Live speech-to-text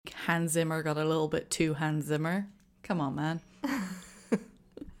Hans Zimmer got a little bit too Hans Zimmer. Come on, man.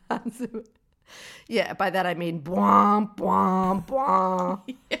 Hans Zimmer. Yeah, by that I mean bwomp, bwomp,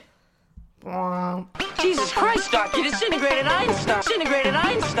 bwomp. Yeah. Bwomp. Jesus Christ, Doc, you disintegrated Einstein. Disintegrated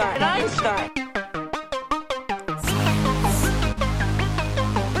Einstein. Einstein.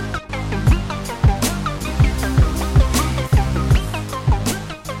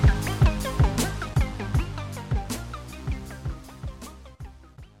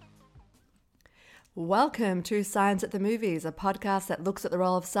 Welcome to Science at the Movies, a podcast that looks at the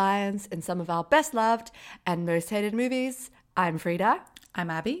role of science in some of our best loved and most hated movies. I'm Frida. I'm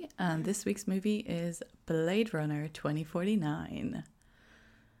Abby, and this week's movie is Blade Runner 2049,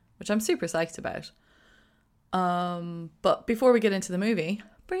 which I'm super psyched about. But before we get into the movie,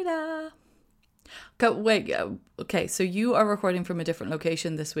 Frida. Okay, so you are recording from a different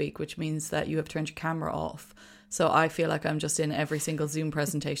location this week, which means that you have turned your camera off. So I feel like I'm just in every single Zoom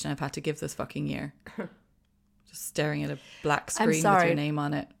presentation I've had to give this fucking year. Just staring at a black screen with your name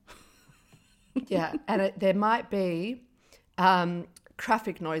on it. Yeah, and there might be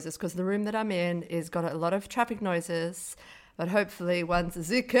traffic noises because the room that I'm in is got a lot of traffic noises. But hopefully once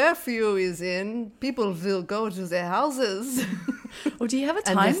the curfew is in, people will go to their houses. Oh, do you have a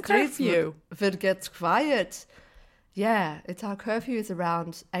time curfew? Will get quiet. Yeah, our curfew is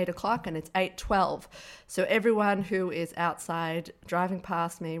around 8 o'clock and it's 8:12. So everyone who is outside driving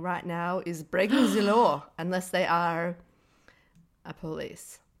past me right now is breaking the law unless they are a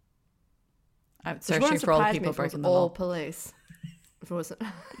police. I'm searching for all the people breaking the law. All police. If it wasn't.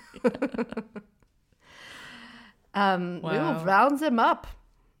 We will round them up.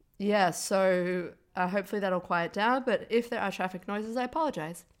 Yeah, so hopefully that'll quiet down. But if there are traffic noises, I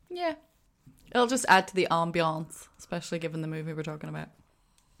apologize. Yeah. It'll just add to the ambiance, especially given the movie we're talking about.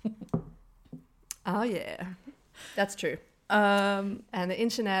 Oh, yeah. That's true. And the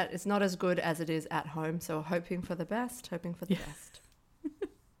internet is not as good as it is at home. So hoping for the best. Best.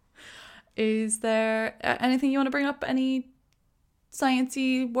 Is there anything you want to bring up? Any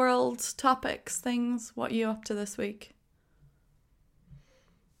science-y world topics, things? What are you up to this week?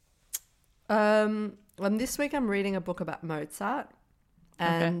 This week I'm reading a book about Mozart.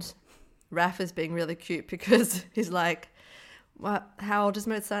 And... Okay. Raph is being really cute because he's like, "What? How old is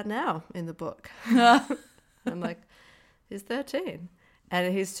Mozart now in the book?" I'm like, "He's 13."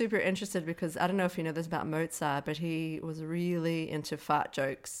 And he's super interested because I don't know if you know this about Mozart, but he was really into fart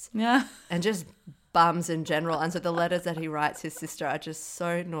jokes. Yeah. And just bums in general. And so the letters that he writes his sister are just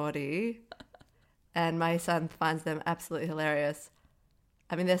so naughty. And my son finds them absolutely hilarious.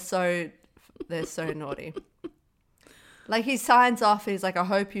 I mean, they're so naughty. Like he signs off, he's like, "I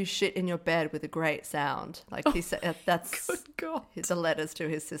hope you shit in your bed with a great sound." Like he said, that's the letters to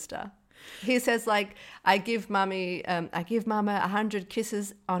his sister. He says like, I give Mama 100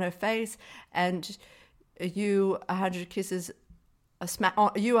 kisses on her face, and you 100 kisses,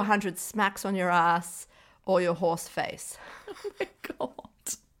 you 100 smacks on your ass or your horse face. Oh my God.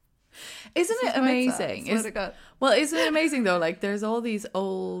 Isn't it amazing? Isn't it amazing though? Like there's all these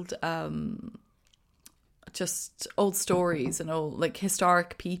old, just old stories and old like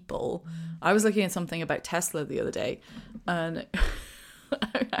historic people. I was looking at something about Tesla the other day, and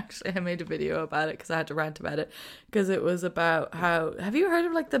I made a video about it because I had to rant about it, because it was about how, have you heard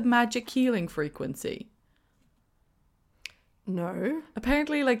of like the magic healing frequency? No.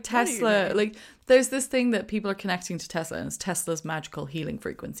 Apparently like Tesla, like there's this thing that people are connecting to Tesla, and it's Tesla's magical healing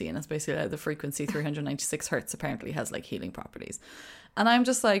frequency, and it's basically the frequency 396 hertz apparently has like healing properties. And I'm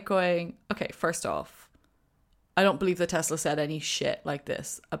just like going, okay, first off, I don't believe that Tesla said any shit like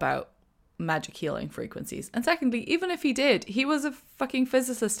this about magic healing frequencies. And secondly, even if he did, he was a fucking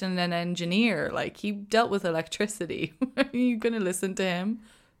physicist and an engineer. Like, he dealt with electricity. Are you going to listen to him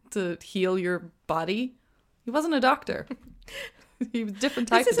to heal your body? He wasn't a doctor. He was a different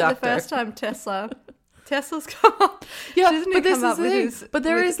type of doctor. This isn't the first time Tesla's come up. Yeah, but this is the thing. But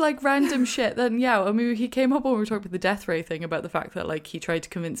there is like random shit. Then I mean, he came up when we were talking about the death ray thing, about the fact that like he tried to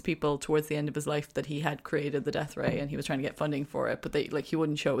convince people towards the end of his life that he had created the death ray and he was trying to get funding for it, but he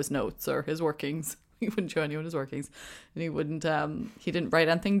wouldn't show his notes or his workings. He wouldn't show anyone his workings, and he didn't write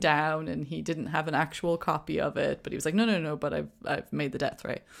anything down, and he didn't have an actual copy of it. But he was like, no, but I've made the death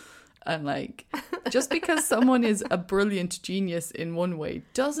ray. And like, just because someone is a brilliant genius in one way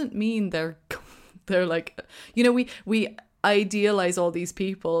doesn't mean they're like, you know, we idealize all these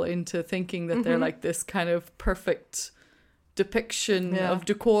people into thinking that they're like this kind of perfect depiction of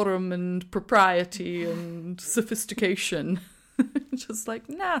decorum and propriety and sophistication. Just like,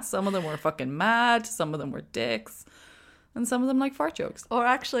 nah, some of them were fucking mad, some of them were dicks, and some of them like fart jokes. Or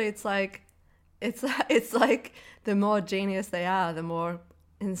actually it's like the more genius they are, the more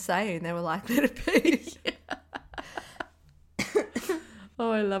insane they were likely to be.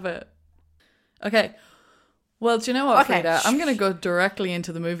 Oh, I love it. Okay. Well, do you know what, Frida? I'm going to go directly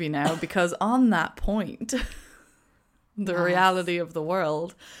into the movie now because on that point, the reality of the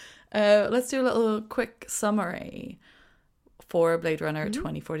world, let's do a little quick summary for Blade Runner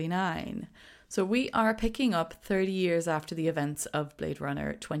 2049. So we are picking up 30 years after the events of Blade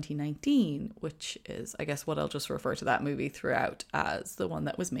Runner 2019, which is, I guess, what I'll just refer to that movie throughout as the one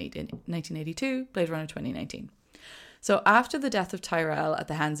that was made in 1982, Blade Runner 2019. So after the death of Tyrell at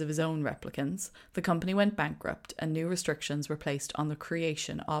the hands of his own replicants, the company went bankrupt and new restrictions were placed on the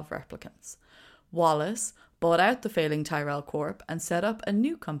creation of replicants. Wallace bought out the failing Tyrell Corp and set up a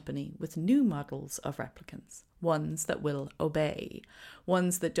new company with new models of replicants, ones that will obey,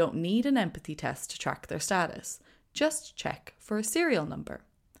 ones that don't need an empathy test to track their status, just check for a serial number.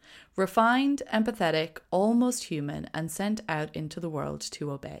 Refined, empathetic, almost human, and sent out into the world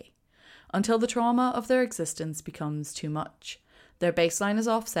to obey. Until the trauma of their existence becomes too much. Their baseline is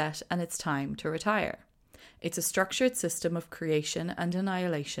offset and it's time to retire. It's a structured system of creation and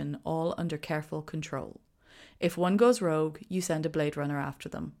annihilation, all under careful control. If one goes rogue, you send a Blade Runner after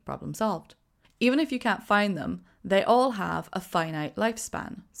them. Problem solved. Even if you can't find them, they all have a finite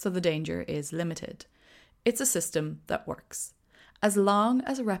lifespan, so the danger is limited. It's a system that works. As long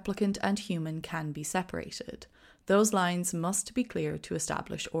as replicant and human can be separated, those lines must be clear to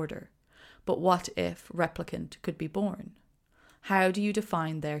establish order. But what if replicant could be born? How do you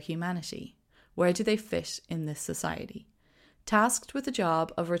define their humanity? Where do they fit in this society? Tasked with the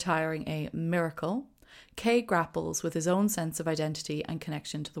job of retiring a miracle, Kay grapples with his own sense of identity and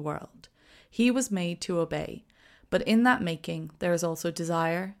connection to the world. He was made to obey, but in that making there is also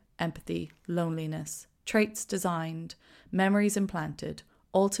desire, empathy, loneliness, traits designed, memories implanted,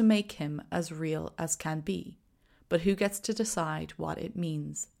 all to make him as real as can be. But who gets to decide what it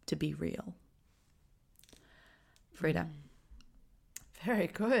means to be real? Frida. Very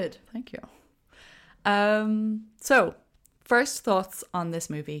good. Thank you. So, first thoughts on this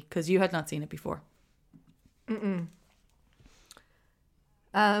movie, because you had not seen it before.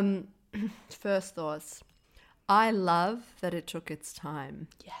 First thoughts. I love that it took its time.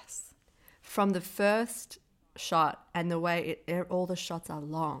 Yes. From the first shot and the way all the shots are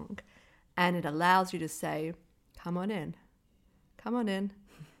long, and it allows you to say, come on in. Come on in.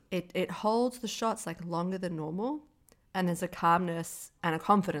 It holds the shots like longer than normal, and there's a calmness and a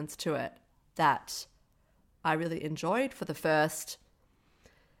confidence to it that I really enjoyed for the first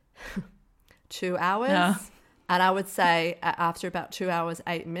 2 hours. Yeah. And I would say after about 2 hours,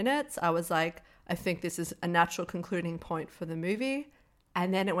 8 minutes, I was like, I think this is a natural concluding point for the movie.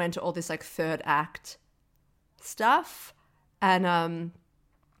 And then it went to all this like third act stuff. And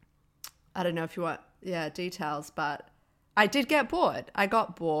I don't know if you want, details, but I did get bored. I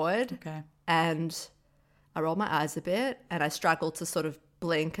got bored. Okay. And I rolled my eyes a bit and I struggled to sort of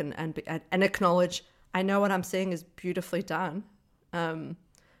blink and acknowledge, I know what I'm seeing is beautifully done.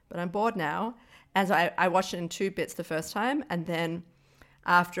 But I'm bored now. And so I watched it in 2 bits the first time. And then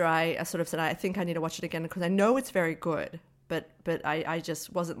after I sort of said, I think I need to watch it again because I know it's very good. But I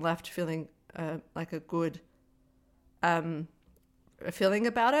just wasn't left feeling like a good feeling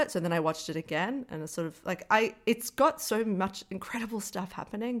about it. So then I watched it again and it's sort of like it's got so much incredible stuff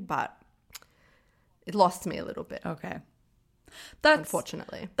happening, but it lost me a little bit. Okay.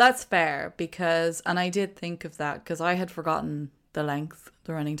 Unfortunately. That's fair because, and I did think of that because I had forgotten the length,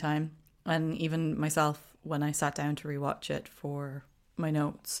 the running time. And even myself, when I sat down to rewatch it for my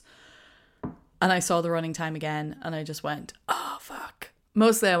notes, and I saw the running time again, and I just went, oh, fuck.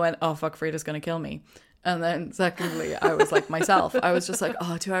 Mostly I went, oh, fuck, Frida's going to kill me. And then secondly, I was like myself. I was just like,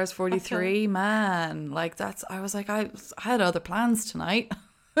 oh, 2 hours 43, man. Like I was like, I had other plans tonight.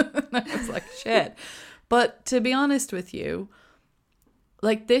 And I was like, shit. But to be honest with you,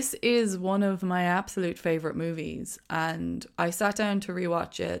 like this is one of my absolute favorite movies. And I sat down to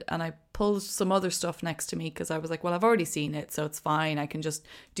rewatch it and I pulled some other stuff next to me because I was like, well, I've already seen it, so it's fine. I can just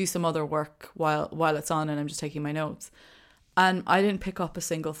do some other work while it's on and I'm just taking my notes. And I didn't pick up a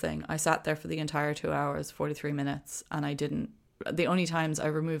single thing. I sat there for the entire 2 hours, 43 minutes, and I didn't. The only times I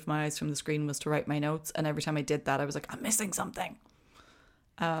removed my eyes from the screen was to write my notes, and every time I did that, I was like, I'm missing something.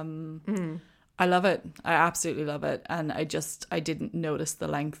 I love it. I absolutely love it. And I didn't notice the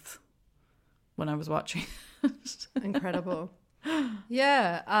length when I was watching. Incredible.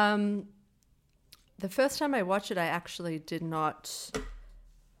 Yeah. The first time I watched it, I actually did not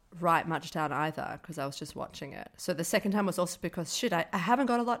write much down either because I was just watching it. So the second time was also because, I haven't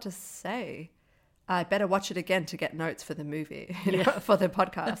got a lot to say. I better watch it again to get notes for the movie, for the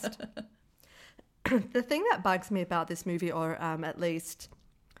podcast. The thing that bugs me about this movie, or at least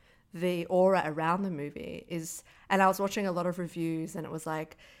the aura around the movie is, and I was watching a lot of reviews and it was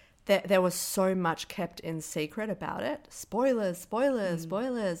like, there was so much kept in secret about it. Spoilers,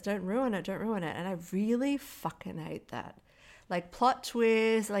 don't ruin it. And I really fucking hate that. Like plot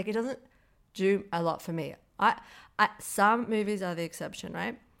twist, like it doesn't do a lot for me. Some movies are the exception,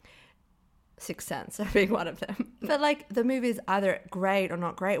 right? Sixth Sense being one of them. But like the movie's either great or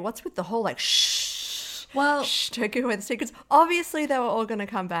not great. What's with the whole like shh? Well, don't give away the secrets. Obviously they were all going to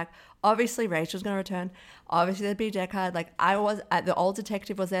come back. Obviously Rachel's going to return. Obviously there'd be Deckard. Like the old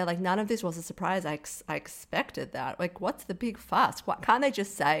detective was there. Like none of this was a surprise. I expected that. Like what's the big fuss? What can't they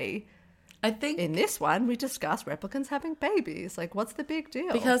just say? I think in this one we discussed replicants having babies. Like what's the big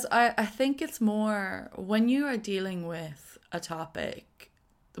deal? Because I think it's more when you are dealing with a topic,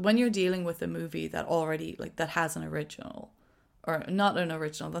 when you're dealing with a movie that already like that has an original, or not an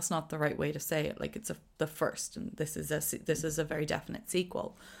original, that's not the right way to say it. Like it's the first, and this is a very definite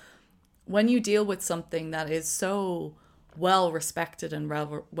sequel. When you deal with something that is so well respected and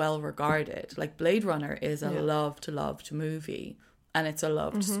well regarded, like Blade Runner is a loved movie, and it's a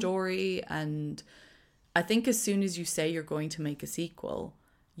loved story, and I think as soon as you say you're going to make a sequel,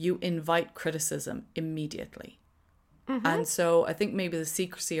 you invite criticism immediately. And so I think maybe the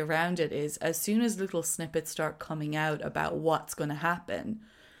secrecy around it is as soon as little snippets start coming out about what's going to happen,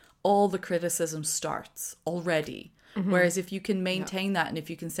 all the criticism starts already. Whereas if you can maintain that, and if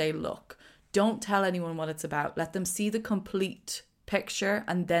you can say, look, don't tell anyone what it's about, let them see the complete picture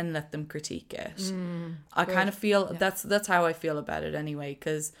and then let them critique it. I kind of feel that's how I feel about it anyway,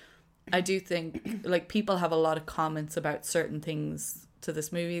 because I do think like people have a lot of comments about certain things to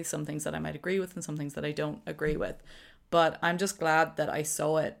this movie, some things that I might agree with and some things that I don't agree with. But I'm just glad that I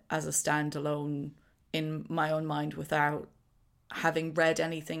saw it as a standalone in my own mind without having read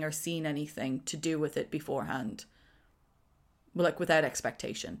anything or seen anything to do with it beforehand. Like without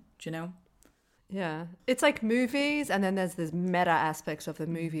expectation, do you know? Yeah. It's like movies, and then there's this meta aspects of the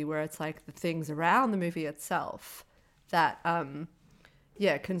movie where it's like the things around the movie itself that,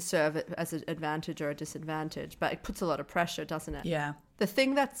 can serve it as an advantage or a disadvantage. But it puts a lot of pressure, doesn't it? Yeah. The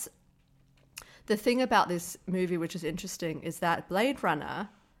thing about this movie, which is interesting, is that Blade Runner,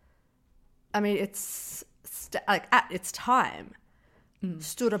 I mean, it's like at its time,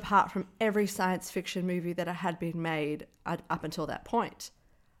 stood apart from every science fiction movie that had been made up until that point.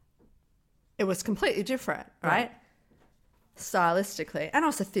 It was completely different, right? Stylistically and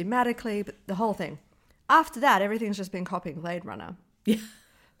also thematically, but the whole thing. After that, everything's just been copying Blade Runner. Yeah.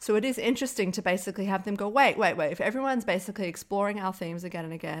 So it is interesting to basically have them go, wait. If everyone's basically exploring our themes again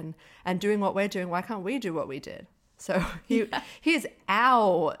and again and doing what we're doing, why can't we do what we did? So here's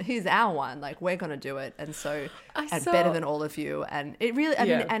our one. Like we're gonna do it, and better than all of you. And it really, I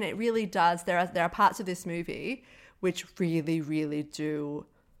mean, and it really does. There are parts of this movie which really, really do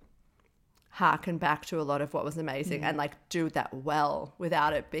harken back to a lot of what was amazing, and like do that well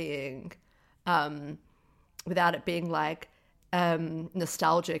without it being like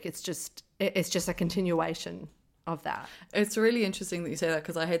nostalgic. It's just a continuation of that. It's really interesting that you say that,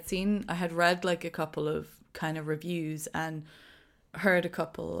 because I had read like a couple of kind of reviews and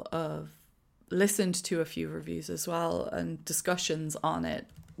listened to a few reviews as well, and discussions on it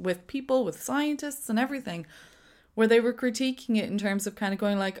with people, with scientists and everything, where they were critiquing it in terms of kind of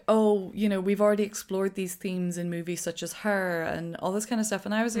going like, oh, you know, we've already explored these themes in movies such as Her and all this kind of stuff.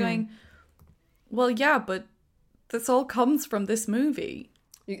 And I was going, well, yeah, but this all comes from this movie.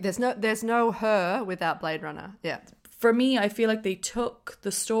 There's no Her without Blade Runner. Yeah. For me, I feel like they took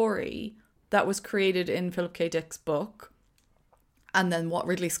the story that was created in Philip K. Dick's book, and then what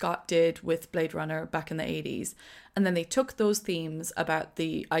Ridley Scott did with Blade Runner back in the 80s. And then they took those themes about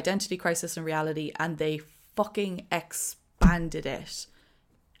the identity crisis and reality, and they fucking expanded it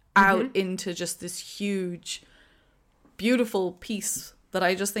out into just this huge, beautiful piece that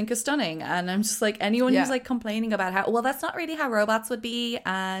I just think is stunning. And I'm just like, anyone who's like complaining about how, well, that's not really how robots would be,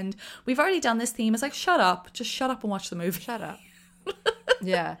 and we've already done this theme, is like, shut up. Just shut up and watch the movie. Shut up.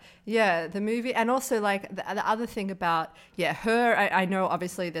 Yeah, the movie. And also like the other thing about Her, I know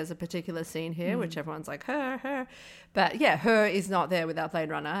obviously there's a particular scene here which everyone's like her, but Her is not there without Blade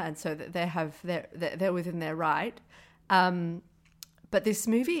Runner, and so they're within their right. But this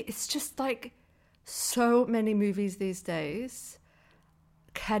movie, it's just like so many movies these days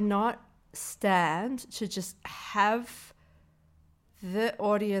cannot stand to just have the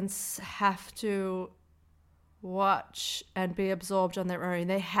audience have to watch and be absorbed on their own.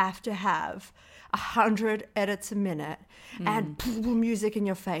 They have to have 100 edits a minute and music in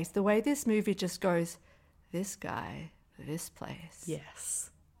your face. The way this movie just goes, this guy, this place.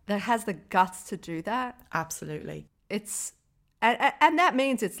 Yes. That has the guts to do that. Absolutely. It's And that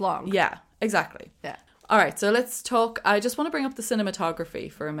means it's long. Yeah, exactly. Yeah. All right, so let's talk. I just want to bring up the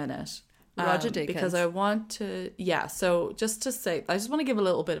cinematography for a minute. Roger Deakins. Because I want to, so just to say, I just want to give a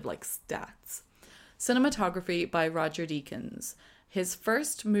little bit of like stats. Cinematography by Roger Deakins. His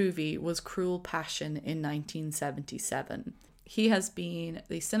first movie was Cruel Passion in 1977. He has been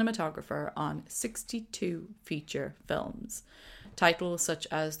the cinematographer on 62 feature films. Titles such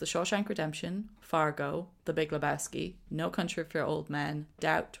as The Shawshank Redemption, Fargo, The Big Lebowski, No Country for Old Men,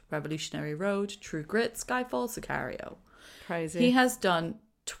 Doubt, Revolutionary Road, True Grit, Skyfall, Sicario. Crazy. He has done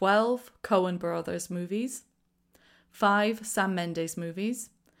 12 Coen Brothers movies, 5 Sam Mendes movies,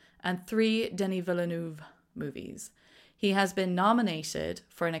 and 3 Denis Villeneuve movies. He has been nominated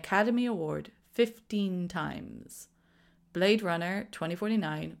for an Academy Award 15 times. Blade Runner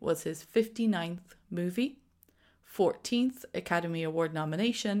 2049 was his 59th movie, 14th Academy Award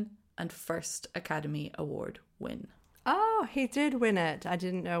nomination, and first Academy Award win. Oh, he did win it. I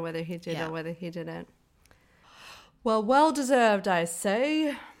didn't know whether he did or whether he didn't. Well deserved, I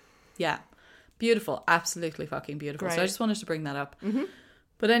say. Yeah. Beautiful. Absolutely fucking beautiful. Great. So I just wanted to bring that up. Mm-hmm.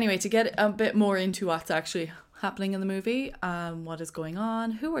 But anyway, to get a bit more into what's actually happening in the movie, what is going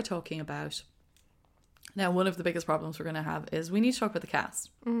on, who we're talking about. Now, one of the biggest problems we're going to have is we need to talk about the cast.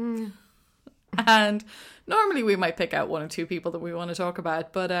 Mm. And normally we might pick out one or two people that we want to talk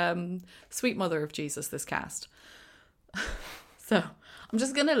about, but sweet mother of Jesus, this cast. So I'm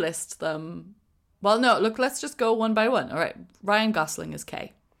just going to list them. Well, no, look, let's just go one by one. All right. Ryan Gosling is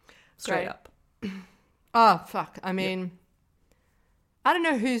Kay. Straight up. Oh, fuck. I mean, I don't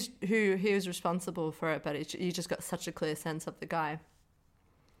know who he was responsible for it, but you just got such a clear sense of the guy.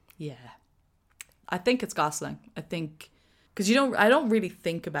 Yeah. I think it's Gosling. I think, because I don't really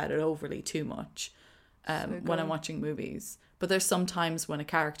think about it overly too much when I'm watching movies. But there's some times when a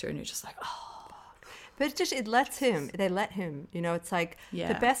character and you're just like, oh. But they let him, you know, it's like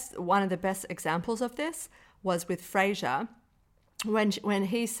one of the best examples of this was with Frasier when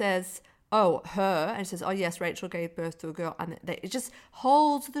he says, oh, her, and he says, oh yes, Rachel gave birth to a girl, and it just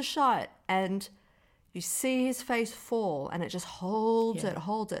holds the shot and you see his face fall and it just holds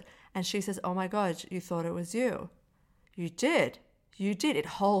it. And she says, oh my God, you thought it was you. You did. It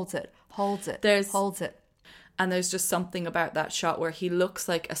holds it. Holds it. And there's just something about that shot where he looks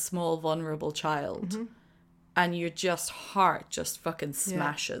like a small, vulnerable child. Mm-hmm. And your heart just fucking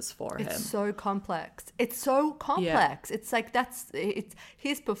smashes for him. It's so complex. Yeah. It's like it's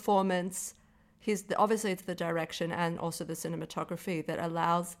his performance, obviously it's the direction and also the cinematography that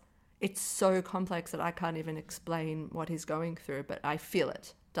allows, it's so complex that I can't even explain what he's going through, but I feel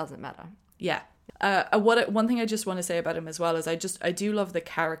it. Doesn't matter. Yeah. One thing I just want to say about him as well is I do love the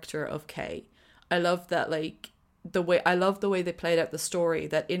character of Kay. I love that, like, the way they played out the story,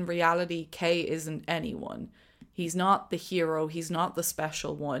 that in reality Kay isn't anyone. He's not the hero, he's not the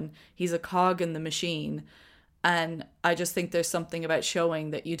special one, he's a cog in the machine. And I just think there's something about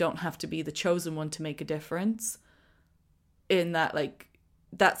showing that you don't have to be the chosen one to make a difference, in that, like,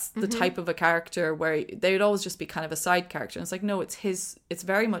 that's the type of a character where they'd always just be kind of a side character. And it's like, no, it's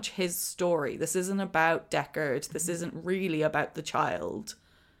very much his story. This isn't about Deckard. This isn't really about the child.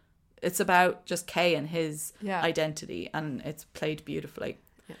 It's about just Kay and his identity, and it's played beautifully.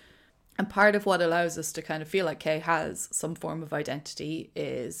 Yeah. And part of what allows us to kind of feel like Kay has some form of identity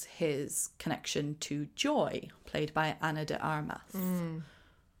is his connection to Joy, played by Ana de Armas. Mm.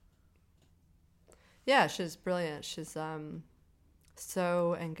 Yeah, she's brilliant. She's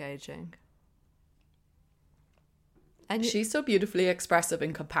so engaging. And she's so beautifully expressive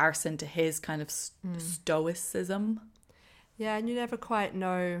in comparison to his kind of stoicism. Yeah, and you never quite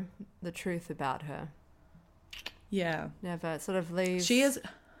know the truth about her. Yeah. Never. It sort of leaves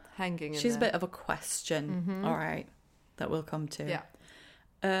hanging in She's there. a bit of a question, all right, that we'll come to.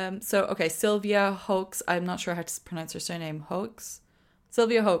 Yeah. Sylvia Hoeks, I'm not sure how to pronounce her surname, Hoeks?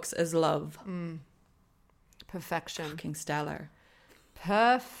 Sylvia Hoeks is Love. Perfection. Fucking stellar.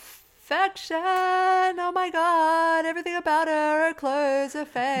 Perfection. Oh my God. Everything about her clothes, her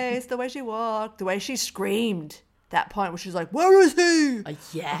face, the way she walked, the way she screamed. That point where she's like, where is he?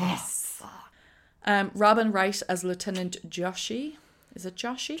 Yes. Oh, Robin Wright as Lieutenant Joshi. Is it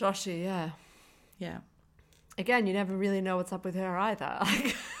Joshi? Joshi, yeah. Yeah. Again, you never really know what's up with her either.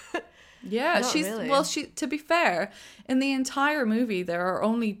 Yeah, to be fair, in the entire movie there are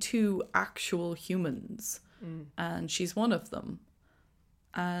only 2 actual humans, and she's one of them.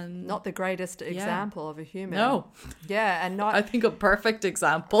 And not the greatest example of a human. No. Yeah, and not, I think a perfect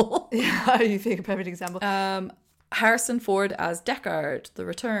example. Yeah, you think a perfect example. Harrison Ford as Deckard, The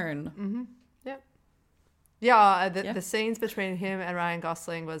Return. Mm-hmm. Yeah. The scenes between him and Ryan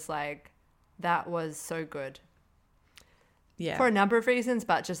Gosling was like, that was so good. for a number of reasons,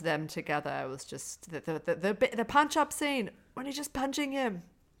 but just them together was just the punch-up scene when he's just punching him.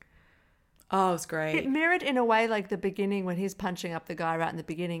 Oh, it's great. It mirrored in a way like the beginning when he's punching up the guy right in the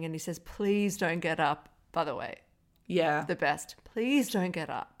beginning and he says, please don't get up, by the way. Yeah. The best. Please don't get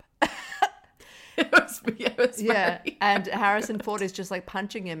up. It was very... And Harrison Ford is just like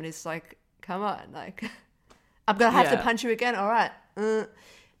punching him and he's like, come on, like, I'm going to have to punch you again. All right.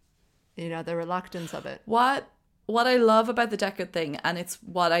 You know, the reluctance of it. What I love about the Deckard thing, and it's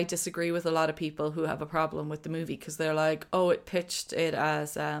what I disagree with a lot of people who have a problem with the movie, because they're like, oh, it pitched it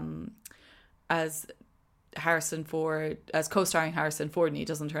as Harrison Ford, as co-starring Harrison Ford, and he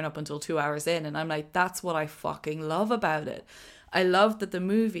doesn't turn up until 2 hours in. And I'm like, that's what I fucking love about it. I love that the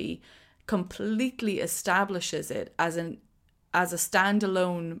movie completely establishes it as a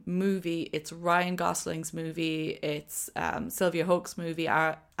standalone movie. It's Ryan Gosling's movie. It's Sylvia Hoek's movie,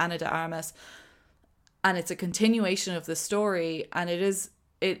 Ana de Armas. And it's a continuation of the story. And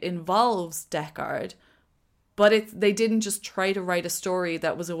it involves Deckard. But they didn't just try to write a story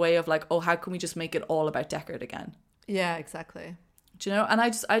that was a way of like, oh, how can we just make it all about Deckard again? Yeah, exactly. Do you know? And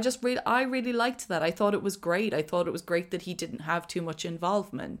I really liked that. I thought it was great. I thought it was great that he didn't have too much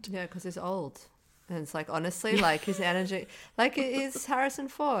involvement. Yeah, because he's old. And it's like, honestly, like his energy, like it is Harrison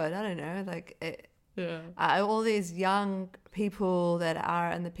Ford. I don't know. Like, all these young people that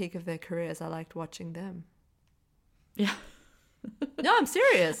are in the peak of their careers, I liked watching them. Yeah. No, I'm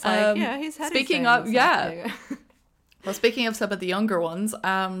serious. Like, he's had speaking of, well, speaking of some of the younger ones,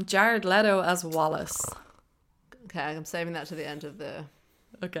 Jared Leto as Wallace. Okay, I'm saving that to the end of the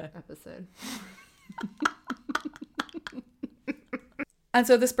episode. And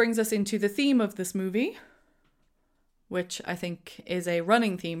so this brings us into the theme of this movie, which I think is a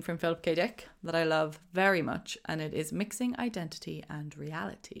running theme from Philip K. Dick that I love very much, and it is mixing identity and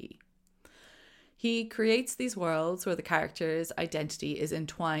reality. He creates these worlds where the character's identity is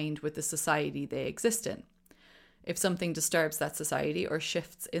entwined with the society they exist in. If something disturbs that society or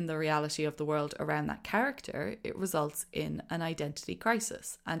shifts in the reality of the world around that character, it results in an identity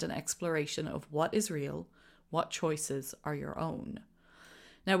crisis and an exploration of what is real, what choices are your own.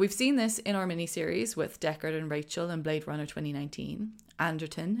 Now, we've seen this in our miniseries with Deckard and Rachel in Blade Runner 2019,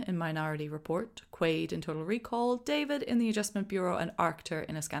 Anderton in Minority Report, Quaid in Total Recall, David in The Adjustment Bureau, and Arctor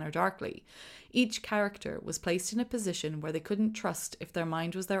in A Scanner Darkly. Each character was placed in a position where they couldn't trust if their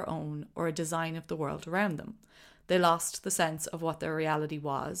mind was their own or a design of the world around them. They lost the sense of what their reality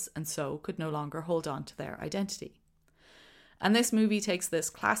was, and so could no longer hold on to their identity. And this movie takes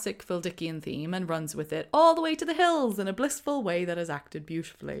this classic Phil Dickian theme and runs with it all the way to the hills in a blissful way that is acted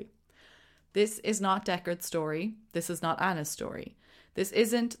beautifully. This is not Deckard's story. This is not Anna's story. This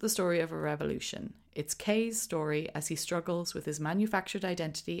isn't the story of a revolution. It's Kay's story as he struggles with his manufactured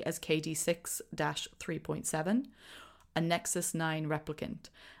identity as KD6-3.7, a Nexus 9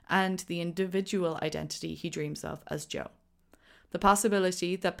 replicant, and the individual identity he dreams of as Joe. The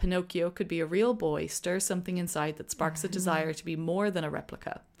possibility that Pinocchio could be a real boy stirs something inside that sparks a desire to be more than a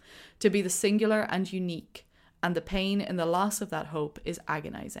replica, to be the singular and unique, and the pain in the loss of that hope is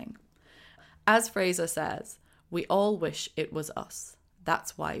agonizing. As Fraser says, we all wish it was us.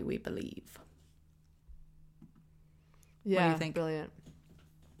 That's why we believe. Yeah, what do you think? Brilliant.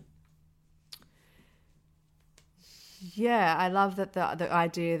 Yeah, I love that the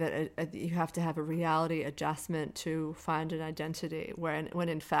idea that you have to have a reality adjustment to find an identity, when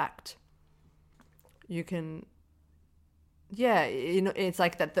in fact you can. Yeah, you know, it's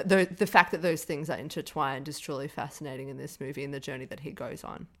like that. The fact that those things are intertwined is truly fascinating in this movie, and the journey that he goes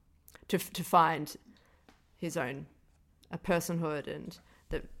on to find his own a personhood, and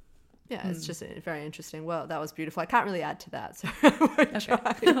that. Yeah, it's just a very interesting world. That was beautiful. I can't really add to that, so I won't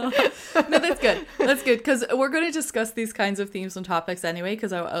try. No, that's good. That's good, because we're going to discuss these kinds of themes and topics anyway,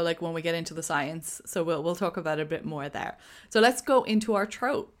 because I like when we get into the science, so we'll talk about it a bit more there. So let's go into our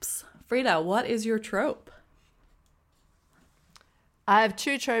tropes. Frida, what is your trope? I have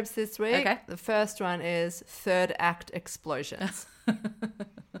 2 tropes this week. Okay. The first one is third act explosions.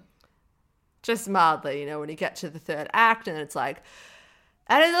 Just mildly, you know, when you get to the third act and it's like,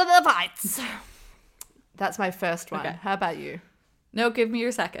 and it's the fights. That's my first one. Okay. How about you? No, give me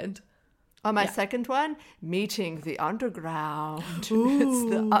your second. Oh, my second one? Meeting the underground. It's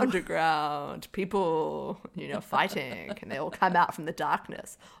the underground. People, you know, fighting. And they all come out from the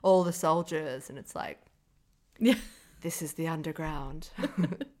darkness. All the soldiers. And it's like, this is the underground.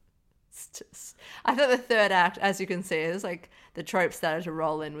 I thought the third act, as you can see, is like the tropes started to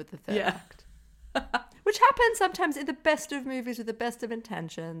roll in with the third act. Which happens sometimes in the best of movies with the best of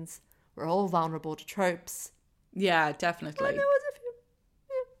intentions. We're all vulnerable to tropes. Yeah, definitely. And there was a few.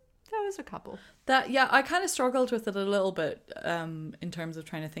 Yeah, there's a couple. I kind of struggled with it a little bit in terms of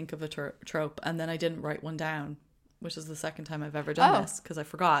trying to think of a trope, and then I didn't write one down, which is the second time I've ever done this because I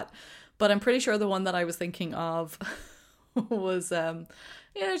forgot. But I'm pretty sure the one that I was thinking of was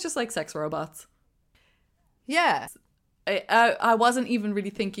it's just like sex robots. Yeah. I wasn't even really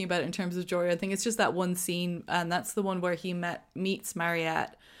thinking about it in terms of joy. I think it's just that one scene, and that's the one where he meets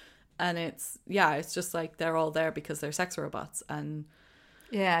Mariette, and it's just like they're all there because they're sex robots, and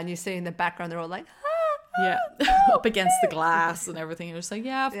and you see in the background they're all like up against the glass and everything. You're just like,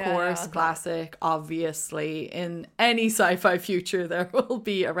 of course, classic. Obviously, in any sci-fi future, there will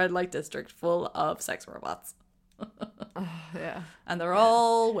be a red light district full of sex robots. And they're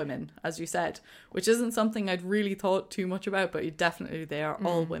all women, as you said, which isn't something I'd really thought too much about, but definitely they are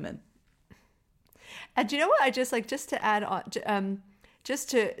all women. And do you know what I just to add on,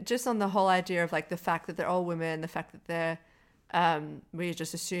 just on the whole idea of like the fact that they're all women, the fact that they're we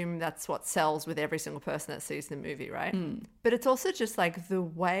just assume that's what sells with every single person that sees the movie, right? But it's also just like the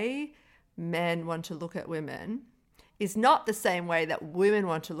way men want to look at women is not the same way that women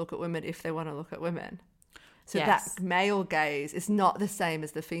want to look at women if they want to look at women. So that male gaze is not the same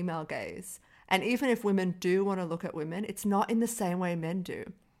as the female gaze. And even if women do want to look at women, it's not in the same way men do.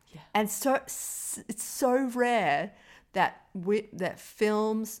 Yeah. And so it's so rare that that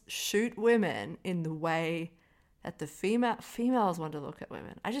films shoot women in the way that the females want to look at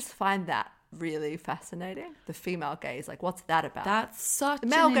women. I just find that really fascinating. The female gaze, like what's that about? That's such the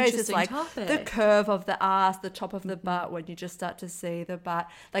male an gaze is like topic. The curve of the ass, the top of the butt when you just start to see the butt.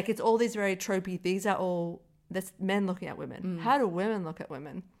 Like it's all these very tropey. These are all that's men looking at women. How do women look at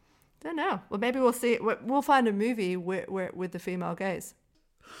women? Don't know. Well, maybe we'll see. We'll find a movie where with the female gaze.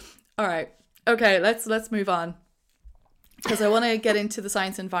 All right. Okay. Let's move on, because I want to get into the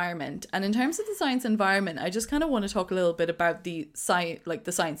science environment. And in terms of the science environment, I just kind of want to talk a little bit about the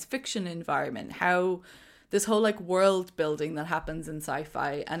science fiction environment, how this whole like world building that happens in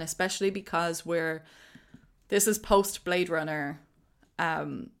sci-fi, and especially because this is post Blade Runner,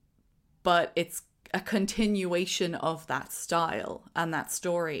 but it's a continuation of that style and that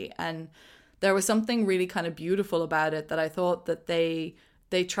story. And there was something really kind of beautiful about it, that I thought that they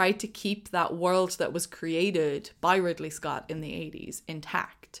tried to keep that world that was created by Ridley Scott in the 80s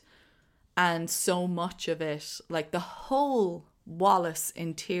intact. And so much of it, like the whole Wallace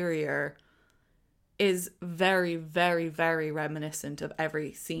interior, is very, very, very reminiscent of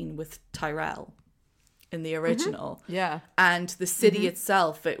every scene with Tyrell in the original. Yeah. And the city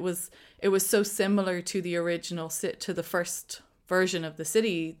itself, it was so similar to the original, to the first version of the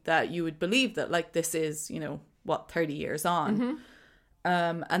city, that you would believe that like this is, 30 years on.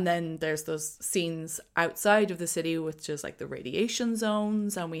 And then there's those scenes outside of the city with just like the radiation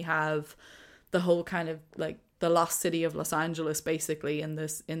zones, and we have the whole kind of like the lost city of Los Angeles basically in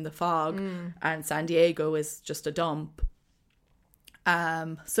the fog, and San Diego is just a dump.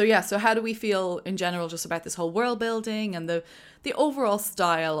 So how do we feel in general just about this whole world building and the overall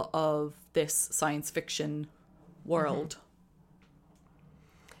style of this science fiction world?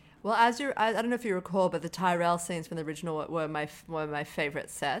 Well, I don't know if you recall, but the Tyrell scenes from the original were one of my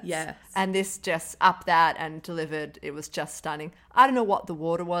favorite sets. Yes. And this just upped that and delivered. It was just stunning. I don't know what the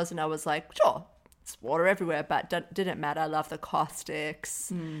water was, and I was like, sure, it's water everywhere, but didn't matter. I love the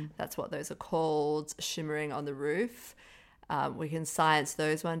caustics. That's what those are called, shimmering on the roof. We can science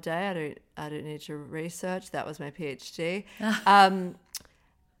those one day. I don't need to research. That was my PhD.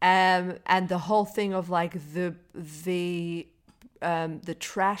 And the whole thing of like the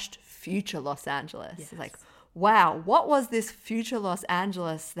trashed future Los Angeles. Yes. Like, wow, what was this future Los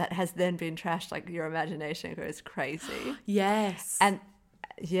Angeles that has then been trashed? Like your imagination goes crazy. Yes. And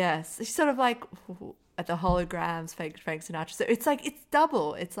yes, it's sort of like at the holograms, Frank Sinatra. So it's like, it's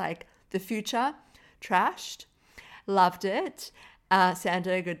double. It's like the future, trashed, loved it. San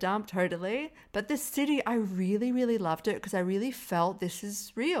Diego dump, totally. But the city, I really, really loved it because I really felt this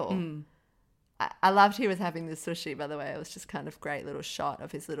is real. I loved he was having the sushi, by the way. It was just kind of great little shot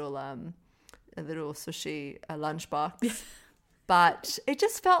of his little sushi lunchbox. But it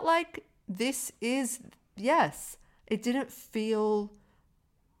just felt like this is, yes, it didn't feel,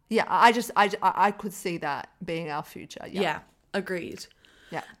 I could see that being our future. Yeah, agreed.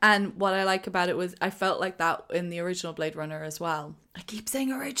 Yeah. And what I like about it was I felt like that in the original Blade Runner as well. I keep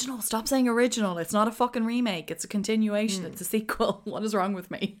saying original. Stop saying original. It's not a fucking remake. It's a continuation. It's a sequel. What is wrong with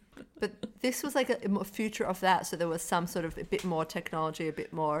me? But this was like a future of that. So there was some sort of a bit more technology, a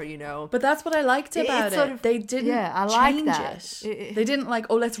bit more, But that's what I liked about it. They didn't change it. They didn't like,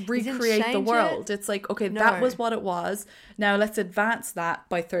 let's recreate the world. It's like, okay, that was what it was. Now let's advance that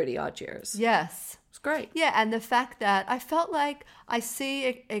by 30 odd years. Yes. It's great. Yeah, and the fact that I felt like I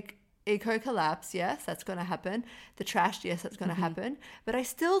see eco collapse, yes, that's going to happen. The trash, yes, that's going to happen. But I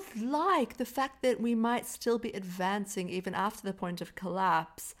still like the fact that we might still be advancing even after the point of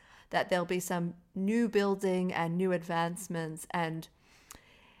collapse, that there'll be some new building and new advancements. And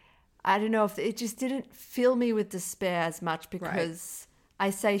I don't know if it just didn't fill me with despair as much, because I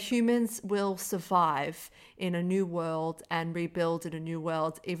say humans will survive in a new world and rebuild in a new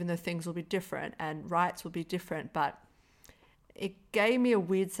world, even though things will be different and rights will be different. But it gave me a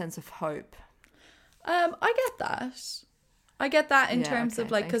weird sense of hope. I get that in terms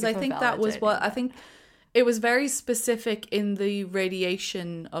of like, because I think that was what I think. It was very specific in the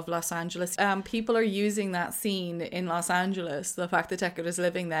radiation of Los Angeles. People are using that scene in Los Angeles, the fact that Deckard is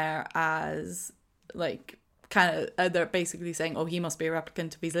living there, as like kind of, they're basically saying, oh, he must be a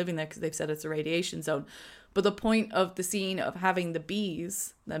replicant if he's living there because they've said it's a radiation zone. But the point of the scene of having the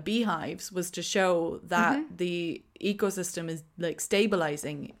beehives, was to show that the ecosystem is like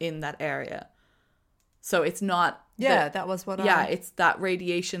stabilizing in that area. So it's not... that was what it's that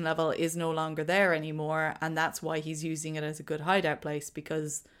radiation level is no longer there anymore. And that's why he's using it as a good hideout place,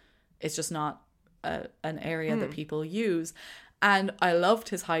 because it's just not an area that people use. And I loved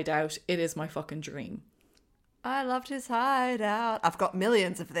his hideout. It is my fucking dream. I loved his hideout. I've got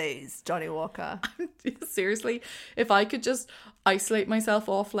millions of these, Johnny Walker. Seriously, if I could just isolate myself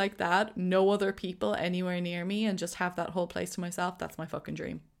off like that, no other people anywhere near me, and just have that whole place to myself, that's my fucking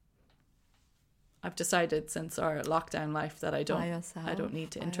dream. I've decided since our lockdown life that I don't need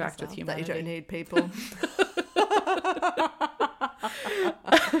to interact with humanity. That you don't need people.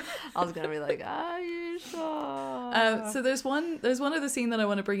 I was gonna be like, are you sure? So there's one other scene that I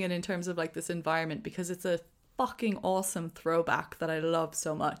want to bring in terms of like this environment, because it's a fucking awesome throwback that I love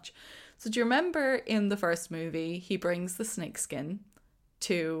so much. So do you remember in the first movie, he brings the snakeskin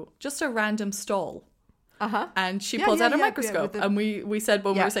to just a random stall? And she pulls out a microscope. And we said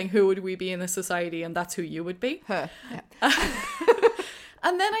when we were saying who would we be in this society, and that's who you would be. Her. Yeah.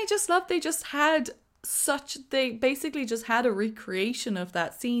 And then I just love they basically just had a recreation of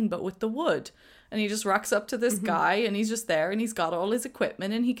that scene, but with the wood. And he just rocks up to this guy, and he's just there, and he's got all his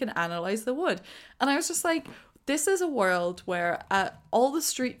equipment, and he can analyze the wood. And I was just like, this is a world where all the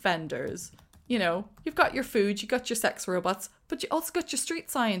street vendors, you know, you've got your food, you got your sex robots, but you also got your street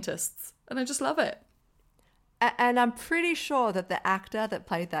scientists. And I just love it. And I'm pretty sure that the actor that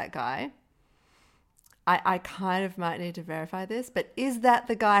played that guy, I kind of might need to verify this, but is that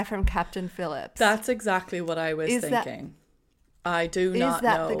the guy from Captain Phillips? That's exactly what I was thinking. I do not know. Is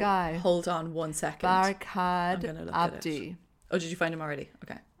that the guy? Hold on one second. Barkhad Abdi. Oh, did you find him already?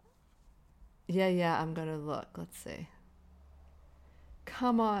 Okay. Yeah, I'm going to look. Let's see.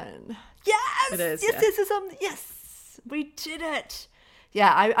 Come on. Yes! It is, Yes! We did it!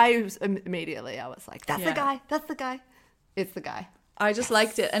 Yeah, I was immediately, I was like, that's the guy. It's the guy. I just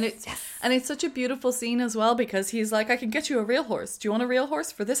liked it. And it's such a beautiful scene as well, because he's like, I can get you a real horse. Do you want a real horse?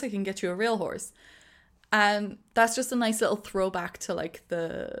 For this, I can get you a real horse. And that's just a nice little throwback to like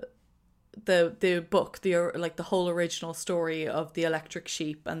the book, the whole original story of the electric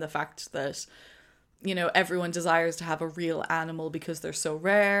sheep, and the fact that, you know, everyone desires to have a real animal because they're so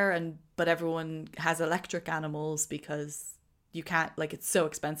rare, but everyone has electric animals because you can't, like, it's so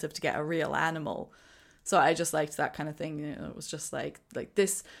expensive to get a real animal. So I just liked that kind of thing. You know, it was just like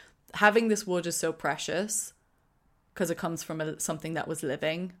this, having this wood is so precious because it comes from something that was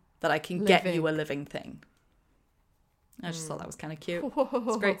living, that I can get you a living thing. I just thought that was kind of cute.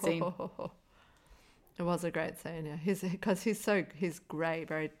 It's a great scene. It was a great scene, yeah. He's great,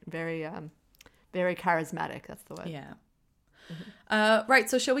 very, very, very charismatic. That's the word. Yeah. Right.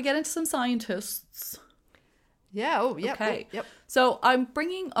 So shall we get into some scientists? Yeah. Oh, yep. Okay. Yep. So I'm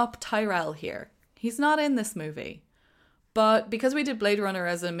bringing up Tyrell here. He's not in this movie, but because we did Blade Runner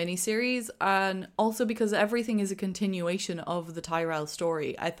as a miniseries, and also because everything is a continuation of the Tyrell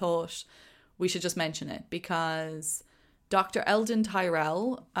story, I thought we should just mention it, because Dr. Eldon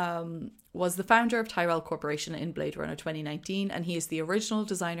Tyrell was the founder of Tyrell Corporation in Blade Runner 2019, and he is the original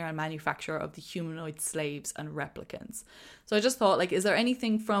designer and manufacturer of the humanoid slaves and replicants. So I just thought, like, is there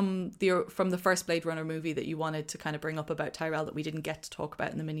anything from the first Blade Runner movie that you wanted to kind of bring up about Tyrell that we didn't get to talk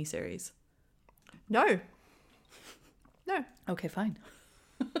about in the miniseries? No. Okay, fine.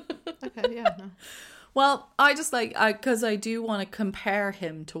 Okay, yeah. No. Well, I just because I do want to compare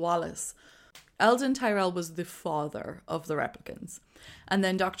him to Wallace. Eldon Tyrell was the father of the replicants. And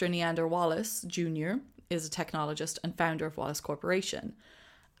then Dr. Neander Wallace Jr. is a technologist and founder of Wallace Corporation.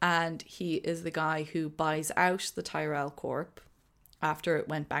 And he is the guy who buys out the Tyrell Corp after it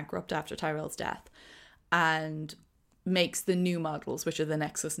went bankrupt after Tyrell's death, and makes the new models, which are the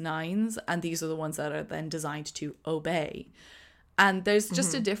Nexus 9s. And these are the ones that are then designed to obey. And there's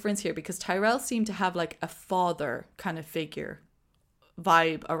just a difference here because Tyrell seemed to have like a father kind of figure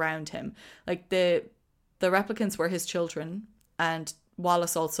vibe around him. Like the replicants were his children, and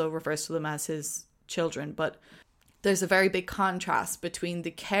Wallace also refers to them as his children, but there's a very big contrast between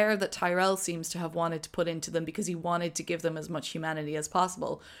the care that Tyrell seems to have wanted to put into them because he wanted to give them as much humanity as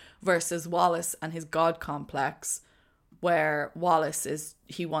possible, versus Wallace and his god complex, where Wallace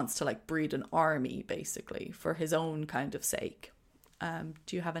he wants to like breed an army basically for his own kind of sake.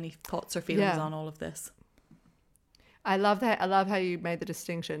 Do you have any thoughts or feelings on all of this? I love that. I love how you made the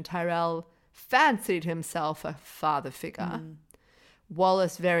distinction. Tyrell fancied himself a father figure.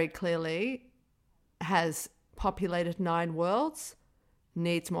 Wallace very clearly has populated 9 worlds,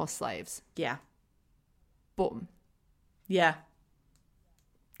 needs more slaves. Yeah. Boom. Yeah.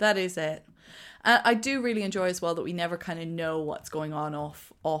 That is it. I do really enjoy as well that we never kind of know what's going on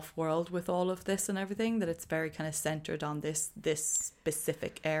off world with all of this and everything, that it's very kind of centered on this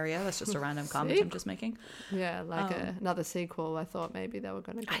specific area. That's just a random comment I'm just making. Yeah, like another sequel. I thought maybe they were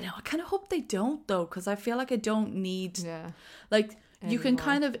going to go. I know. I kind of hope they don't, though, because I feel like I don't need... Yeah. Like, you can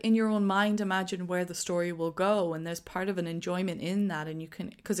kind of, in your own mind, imagine where the story will go, and there's part of an enjoyment in that, and you can...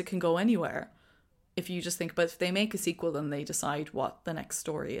 Because it can go anywhere. If you just think, but if they make a sequel, then they decide what the next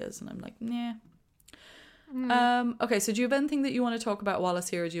story is, and I'm like, nah. Okay, so do you have anything that you want to talk about Wallace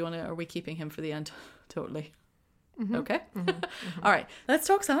here, or are we keeping him for the end? Totally. Okay. All right, let's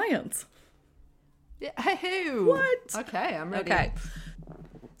talk science. Yeah. Hey, what? Okay, I'm ready. Okay.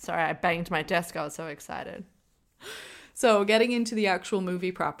 Sorry, I banged my desk. I was so excited. So, getting into the actual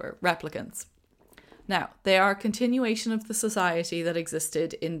movie proper, Replicants. Now, they are a continuation of the society that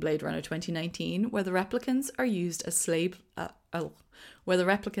existed in Blade Runner 2019, where the replicants are used as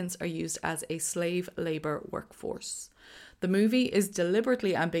a slave labor workforce. The movie is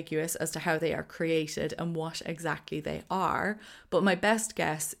deliberately ambiguous as to how they are created and what exactly they are, but my best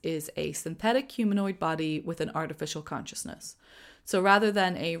guess is a synthetic humanoid body with an artificial consciousness. So rather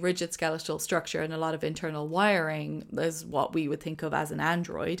than a rigid skeletal structure and a lot of internal wiring, as what we would think of as an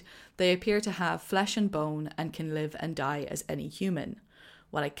android, they appear to have flesh and bone and can live and die as any human.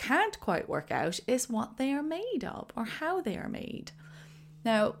 What I can't quite work out is what they are made of or how they are made.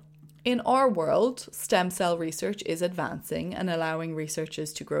 Now, in our world, stem cell research is advancing and allowing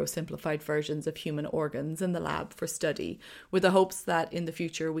researchers to grow simplified versions of human organs in the lab for study, with the hopes that in the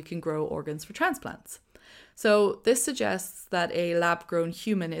future we can grow organs for transplants. So this suggests that a lab-grown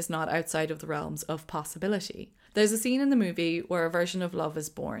human is not outside of the realms of possibility. There's a scene in the movie where a version of Love is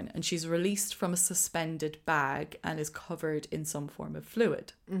born, and she's released from a suspended bag and is covered in some form of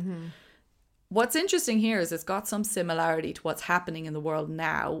fluid. What's interesting here is it's got some similarity to what's happening in the world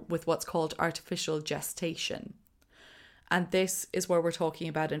now with what's called artificial gestation. And this is where we're talking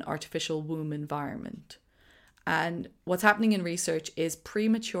about an artificial womb environment. And what's happening in research is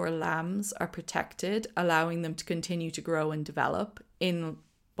premature lambs are protected, allowing them to continue to grow and develop in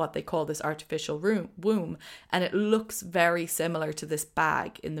what they call this artificial womb. And it looks very similar to this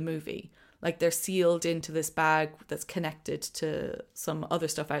bag in the movie. Like they're sealed into this bag that's connected to some other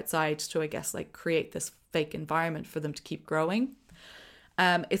stuff outside to, I guess, like create this fake environment for them to keep growing.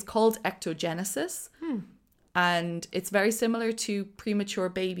 It's called ectogenesis. And it's very similar to premature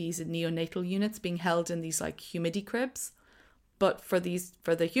babies in neonatal units being held in these like humidity cribs. But for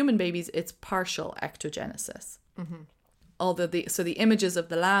the human babies, it's partial ectogenesis. Although the images of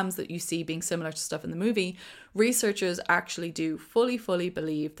the lambs that you see being similar to stuff in the movie, researchers actually do fully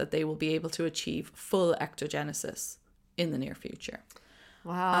believe that they will be able to achieve full ectogenesis in the near future.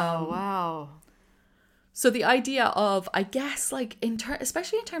 Wow. So the idea of, I guess, like,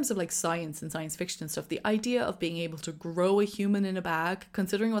 especially in terms of, like, science and science fiction and stuff, the idea of being able to grow a human in a bag,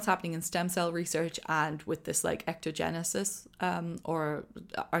 considering what's happening in stem cell research and with this, like, ectogenesis or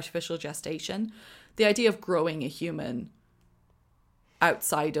artificial gestation, the idea of growing a human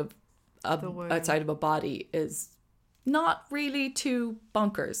outside of a body is not really too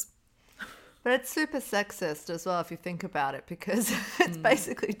bonkers. But it's super sexist as well if you think about it, because it's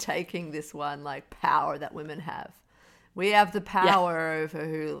basically taking this one like power that women have. We have the power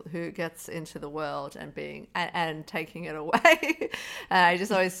over who gets into the world and taking it away. And I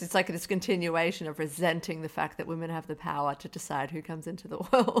just always, it's like this continuation of resenting the fact that women have the power to decide who comes into the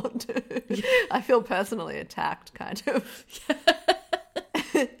world. I feel personally attacked, kind of.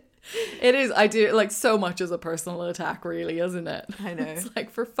 It is. I do, like, so much as a personal attack, really, isn't it? I know. It's like,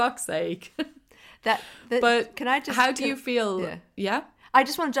 for fuck's sake. But can I just... How do you feel? Yeah? I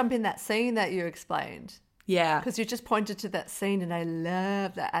just want to jump in that scene that you explained. Yeah. Because you just pointed to that scene and I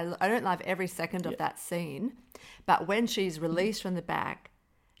love that. I don't love every second of that scene. But when she's released from the bag,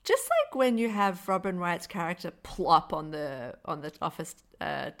 Just like when you have Robin Wright's character plop on the office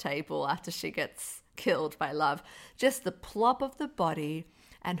table after she gets killed by Love, just the plop of the body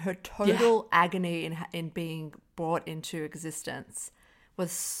and her total agony in being brought into existence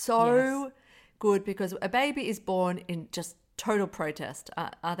was so good, because a baby is born in just total protest,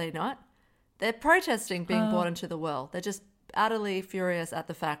 are they not? They're protesting being brought into the world. They're just utterly furious at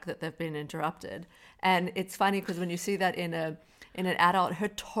the fact that they've been interrupted. And it's funny because when you see that in an adult, her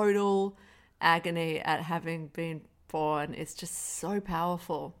total agony at having been born is just so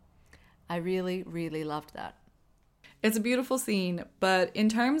powerful. I really, really loved that. It's a beautiful scene, but in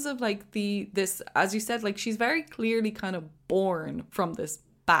terms of like this, as you said, like she's very clearly kind of born from this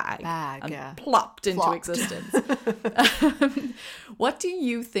bag and plopped into existence. What do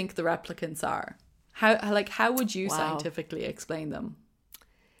you think the replicants are? How would you scientifically explain them?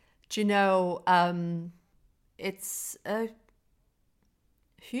 Do you know, it's a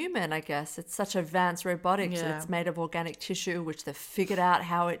human, I guess. It's such advanced robotics. Yeah. It's made of organic tissue, which they've figured out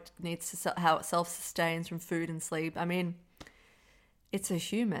how it self-sustains from food and sleep. I mean, it's a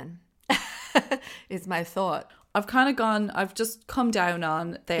human, is my thought. I've just come down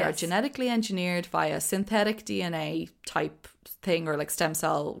on they are genetically engineered via synthetic DNA type thing, or like stem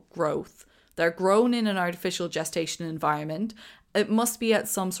cell growth. They're grown in an artificial gestation environment. It must be at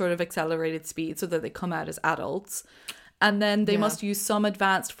some sort of accelerated speed so that they come out as adults. And then they must use some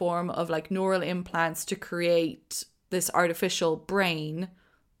advanced form of like neural implants to create this artificial brain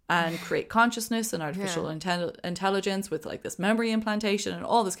and create consciousness and artificial intelligence with like this memory implantation and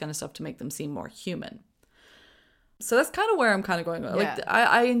all this kind of stuff to make them seem more human. So that's kind of where I'm kind of going. Like,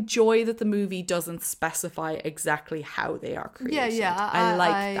 I enjoy that the movie doesn't specify exactly how they are created. I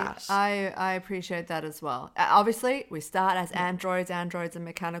like that. I appreciate that as well. Obviously, we start as androids. Androids are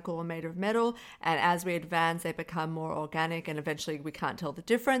mechanical or made of metal. And as we advance, they become more organic. And eventually, we can't tell the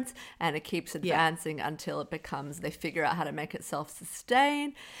difference. And it keeps advancing until it becomes, they figure out how to make it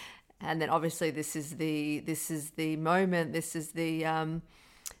self-sustain. And then obviously, this is the moment. This is the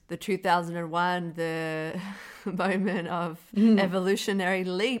 2001, the moment of evolutionary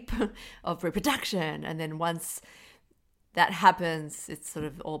leap of reproduction. And then once that happens, it's sort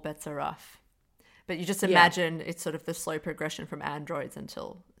of all bets are off. But you just imagine it's sort of the slow progression from androids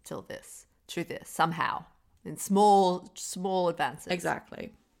until this, to this, somehow, in small advances.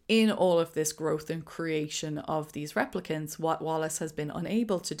 Exactly. In all of this growth and creation of these replicants, what Wallace has been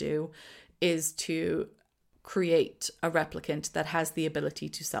unable to do is to create a replicant that has the ability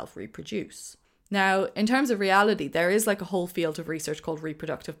to self-reproduce. Now, in terms of reality, there is like a whole field of research called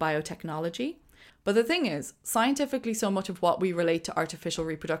reproductive biotechnology. But the thing is, scientifically, so much of what we relate to artificial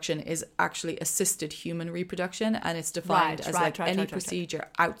reproduction is actually assisted human reproduction, and it's defined as any procedure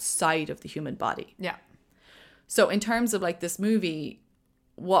outside of the human body. Yeah. So in terms of like this movie,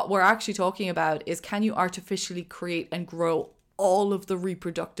 what we're actually talking about is, can you artificially create and grow all of the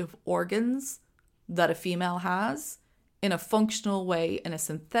reproductive organs that a female has in a functional way in a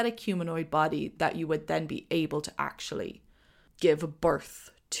synthetic humanoid body that you would then be able to actually give birth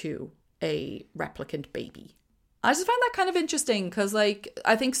to a replicant baby. I just find that kind of interesting because like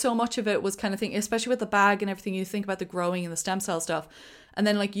I think so much of it was kind of thinking, especially with the bag and everything, you think about the growing and the stem cell stuff, and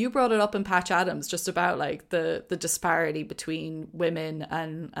then like you brought it up in Patch Adams just about like the disparity between women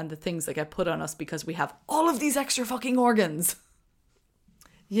and the things that get put on us because we have all of these extra fucking organs.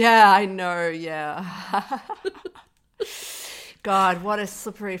 Yeah, I know, yeah. God, what a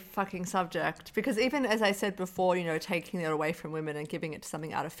slippery fucking subject. Because even as I said before, you know, taking it away from women and giving it to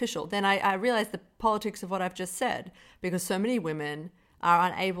something artificial, then I realized the politics of what I've just said. Because so many women are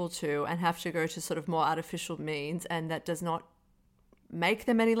unable to and have to go to sort of more artificial means, and that does not make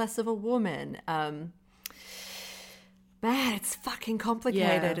them any less of a woman. Man, it's fucking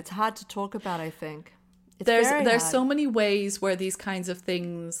complicated. Yeah. It's hard to talk about, I think. There's so many ways where these kinds of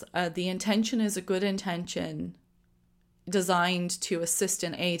things, the intention is a good intention designed to assist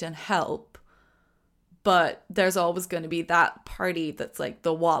and aid and help, but there's always going to be that party that's like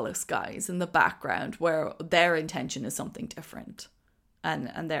the Wallace guys in the background where their intention is something different, and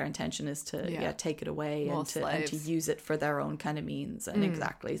their intention is to take it away and to use it for their own kind of means and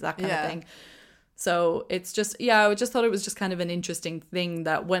exactly that kind of thing. So it's just, I just thought it was just kind of an interesting thing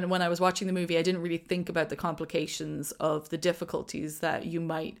that when I was watching the movie, I didn't really think about the complications of the difficulties that you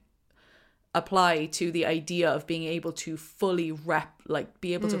might apply to the idea of being able to fully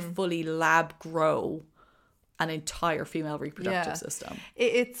to fully lab grow an entire female reproductive system.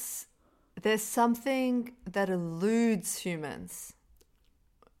 There's something that eludes humans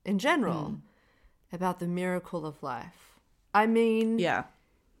in general about the miracle of life. I mean... Yeah.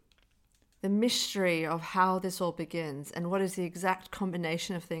 the mystery of how this all begins and what is the exact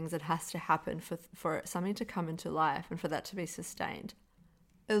combination of things that has to happen for something to come into life and for that to be sustained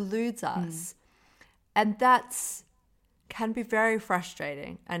eludes us. And that's can be very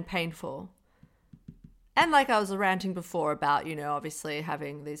frustrating and painful. And like I was ranting before about, you know, obviously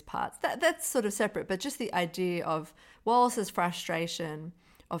having these parts, that's sort of separate, but just the idea of Wallace's frustration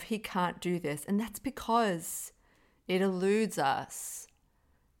of he can't do this. And that's because it eludes us.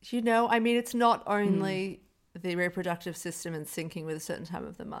 You know, I mean, it's not only the reproductive system and syncing with a certain time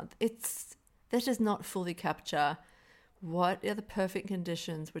of the month. That does not fully capture what are the perfect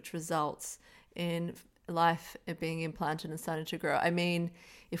conditions which results in life being implanted and starting to grow. I mean,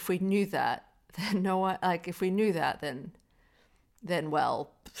 if we knew that, then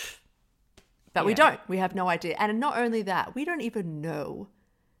well, but we don't. We have no idea. And not only that, we don't even know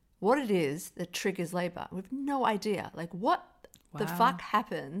what it is that triggers labor. We have no idea. Like, what the fuck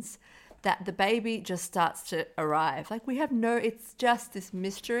happens that the baby just starts to arrive? Like, we have it's just this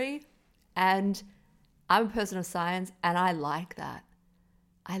mystery. And I'm a person of science, and I like that.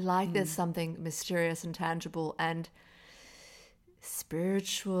 I like there's something mysterious and tangible and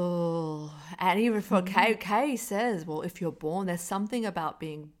spiritual. And even for Kay says, well, if you're born, there's something about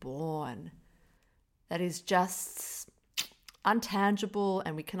being born that is just untangible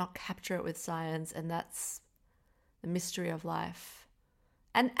and we cannot capture it with science, and that's the mystery of life.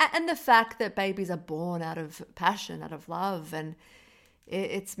 And the fact that babies are born out of passion, out of love, and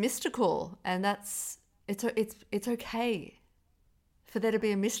it's mystical, and it's okay for there to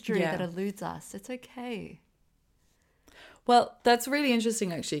be a mystery that eludes us. It's okay. Well, that's really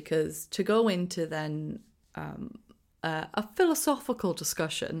interesting, actually, because to go into then a philosophical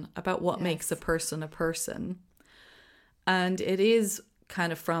discussion about what makes a person, and it is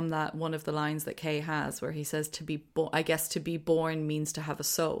kind of from that one of the lines that Kay has where he says to be born means to have a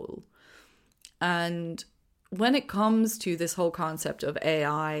soul. And when it comes to this whole concept of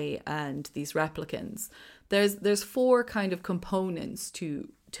AI and these replicants, there's four kind of components to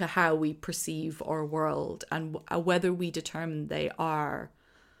how we perceive our world and whether we determine they are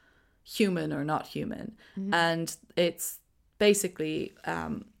human or not human. And it's basically,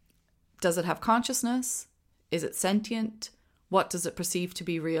 does it have consciousness? Is it sentient? What does it perceive to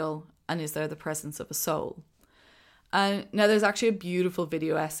be real? And is there the presence of a soul? Now, there's actually a beautiful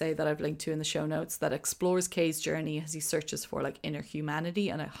video essay that I've linked to in the show notes that explores Kay's journey as he searches for like inner humanity,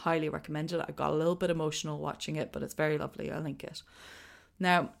 and I highly recommend it. I got a little bit emotional watching it, but it's very lovely. I'll link it.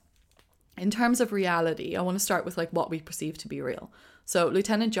 Now, in terms of reality, I want to start with like what we perceive to be real. So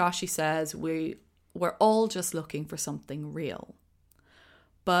Lieutenant Joshi says we're all just looking for something real.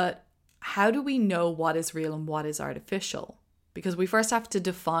 But how do we know what is real and what is artificial? Because we first have to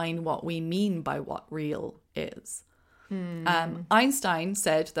define what we mean by what real is. Einstein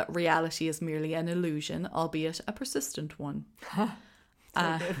said that reality is merely an illusion, albeit a persistent one.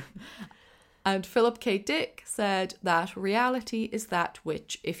 And Philip K. Dick said that reality is that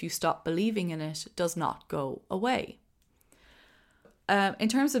which, if you stop believing in it, does not go away. In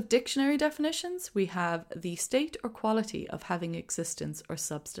terms of dictionary definitions, we have the state or quality of having existence or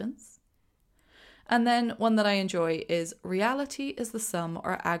substance. And then one that I enjoy is reality is the sum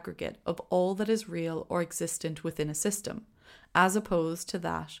or aggregate of all that is real or existent within a system, as opposed to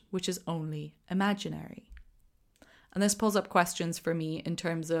that which is only imaginary. And this pulls up questions for me in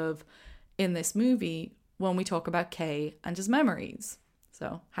terms of, in this movie, when we talk about Kay and his memories.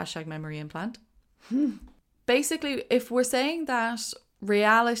 So, #memory implant. Basically, if we're saying that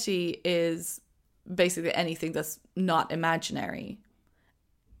reality is basically anything that's not imaginary,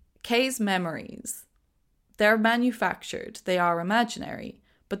 Kay's memories, they're manufactured, they are imaginary,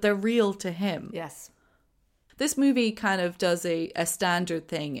 but they're real to him. Yes. This movie kind of does a standard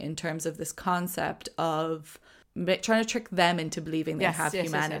thing in terms of this concept of trying to trick them into believing they have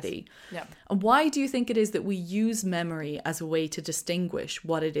humanity. Yes. Yep. And why do you think it is that we use memory as a way to distinguish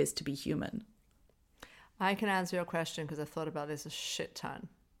what it is to be human? I can answer your question because I've thought about this a shit ton.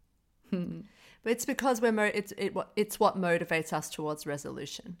 But it's because it's what motivates us towards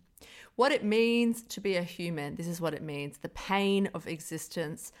resolution. What it means to be a human, this is what it means. The pain of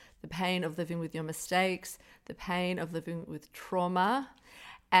existence, the pain of living with your mistakes, the pain of living with trauma,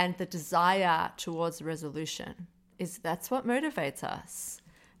 and the desire towards resolution. That's what motivates us.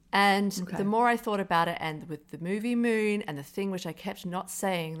 And the more I thought about it, and with the movie Moon and the thing which I kept not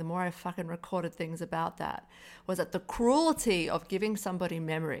saying, the more I fucking recorded things about that, was that the cruelty of giving somebody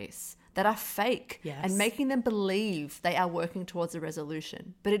memories that are fake and making them believe they are working towards a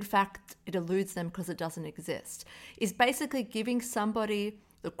resolution, but in fact it eludes them because it doesn't exist, is basically giving somebody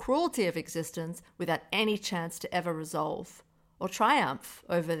the cruelty of existence without any chance to ever resolve or triumph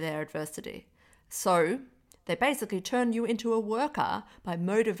over their adversity. So they basically turn you into a worker by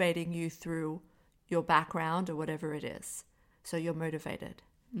motivating you through your background or whatever it is. So you're motivated.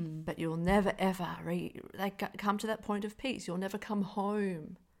 But you'll never, ever come to that point of peace. You'll never come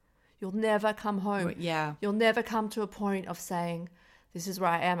home. You'll never come home. Yeah. You'll never come to a point of saying, this is where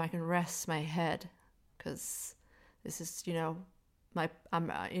I am. I can rest my head because this is,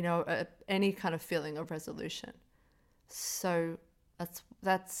 any kind of feeling of resolution. So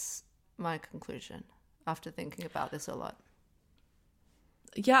that's my conclusion after thinking about this a lot.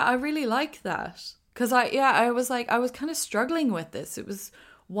 Yeah, I really like that. Because I was kind of struggling with this. It was,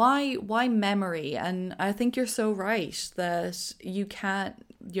 why memory? And I think you're so right that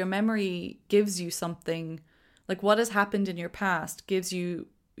your memory gives you something, like what has happened in your past gives you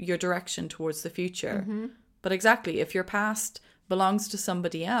your direction towards the future. Mm-hmm. But exactly, if your past belongs to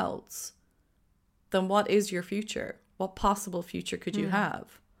somebody else, then what is your future? What possible future could you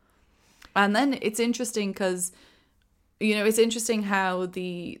have? And then it's interesting because, it's interesting how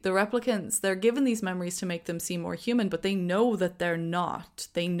the replicants, they're given these memories to make them seem more human, but they know that they're not.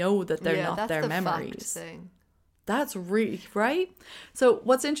 They know that they're not their memories. Thing. That's really right. So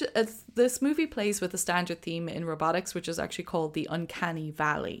what's interesting, this movie plays with a standard theme in robotics, which is actually called the uncanny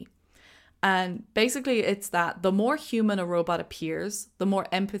valley. And basically it's that the more human a robot appears, the more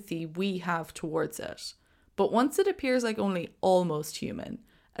empathy we have towards it. But once it appears like only almost human,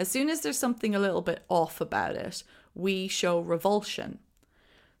 as soon as there's something a little bit off about it, we show revulsion.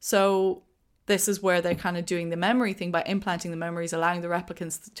 So this is where they're kind of doing the memory thing by implanting the memories, allowing the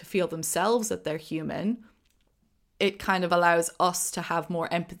replicants to feel themselves that they're human. It kind of allows us to have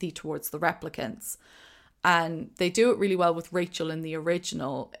more empathy towards the replicants. And they do it really well with Rachel in the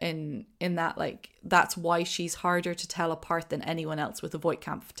original in that, like, that's why she's harder to tell apart than anyone else with a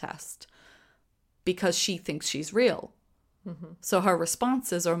Voight-Kampff test. Because she thinks she's real. Mm-hmm. So her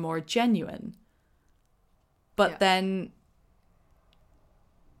responses are more genuine. But then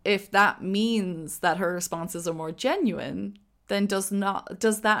if that means that her responses are more genuine, then does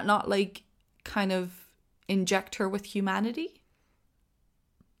that not like kind of inject her with humanity?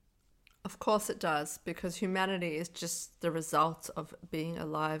 Of course it does, because humanity is just the result of being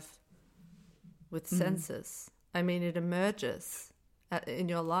alive with senses. I mean, it emerges in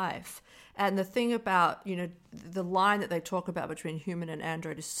your life. And the thing about, the line that they talk about between human and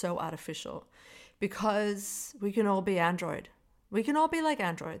android is so artificial, because we can all be android. We can all be like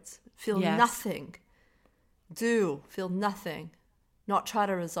androids. Feel nothing. Feel nothing. Not try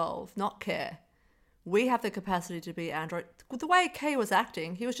to resolve. Not care. We have the capacity to be android. The way Kay was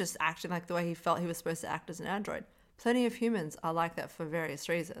acting, he was just acting like the way he felt he was supposed to act as an android. Plenty of humans are like that for various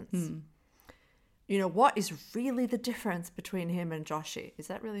reasons. What is really the difference between him and Joshi? Is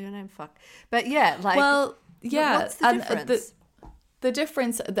that really her name? Fuck. But yeah, like... Well, yeah. What's the difference? The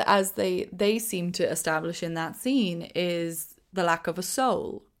difference, as they seem to establish in that scene, is the lack of a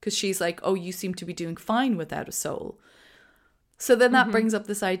soul. Because she's like, oh, you seem to be doing fine without a soul. So then that brings up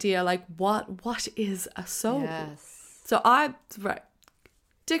this idea, like, what is a soul? Yes. So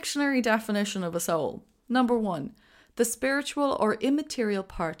dictionary definition of a soul. Number 1, the spiritual or immaterial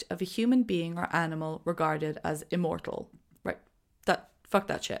part of a human being or animal regarded as immortal. Right. Fuck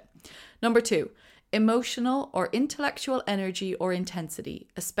that shit. Number 2, emotional or intellectual energy or intensity,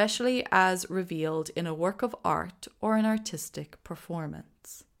 especially as revealed in a work of art or an artistic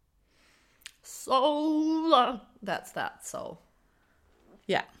performance. Soul. That's that soul.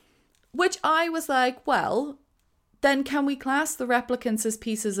 Yeah. Which I was like, well, then can we class the replicants as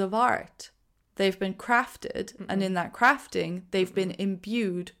pieces of art? They've been crafted, and in that crafting, they've been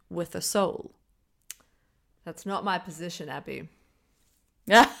imbued with a soul. That's not my position, Abby.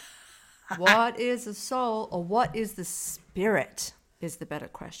 Yeah. What is a soul, or what is the spirit, is the better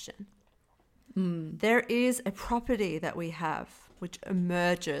question. There is a property that we have which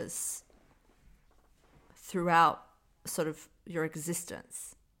emerges throughout sort of your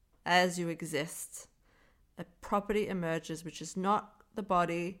existence. As you exist, a property emerges which is not the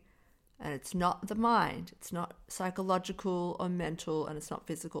body, and it's not the mind. It's not psychological or mental, and it's not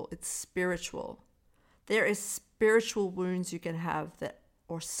physical. It's spiritual. There is spiritual wounds you can have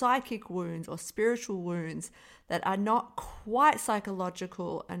or psychic wounds or spiritual wounds that are not quite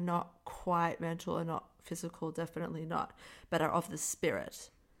psychological and not quite mental and not physical, definitely not, but are of the spirit.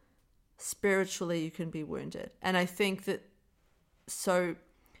 Spiritually, you can be wounded. And I think that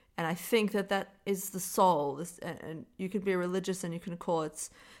that is the soul. And you can be religious and you can call it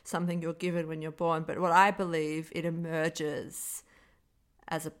something you're given when you're born. But what I believe, it emerges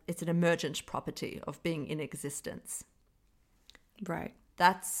it's an emergent property of being in existence. Right.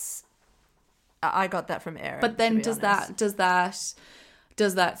 That's I got that from Aaron. But then does that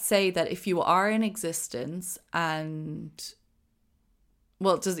say that if you are in existence and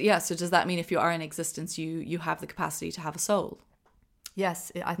so does that mean if you are in existence you have the capacity to have a soul?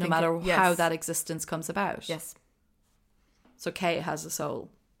 Yes, I think no matter how that existence comes about. Yes. So Kay has a soul.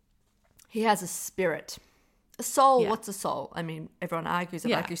 He has a spirit. A soul, Yeah. what's a soul? I mean, everyone argues it,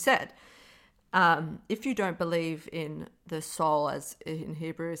 Yeah. like you said. If you don't believe in the soul, as in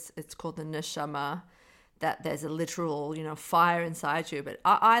Hebrew it's called the neshama, that there's a literal, fire inside you. But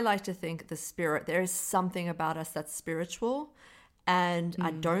I like to think the spirit, there is something about us that's spiritual. And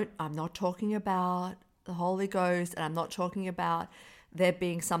I'm not talking about the Holy Ghost, and I'm not talking about there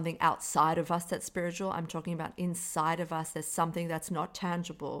being something outside of us that's spiritual. I'm talking about inside of us. There's something that's not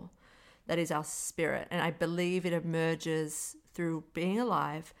tangible. That is our spirit. And I believe it emerges through being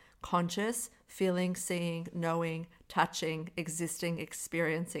alive, conscious, feeling, seeing, knowing, touching, existing,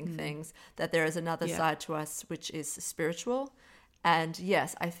 experiencing things, that there is another side to us which is spiritual. And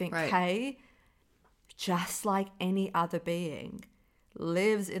yes, I think Kay, just like any other being,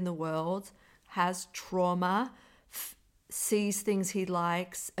 lives in the world, has trauma, sees things he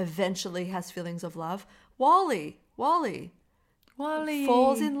likes, eventually has feelings of love. Wally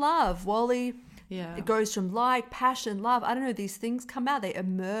falls in love. Wally it goes from passion, love. I don't know, these things come out. They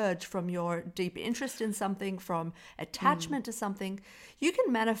emerge from your deep interest in something, from attachment to something. You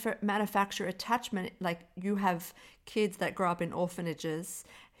can manufacture attachment. Like, you have kids that grow up in orphanages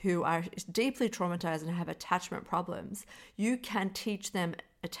who are deeply traumatized and have attachment problems. You can teach them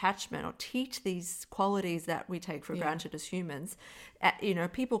attachment, or teach these qualities that we take for granted as humans.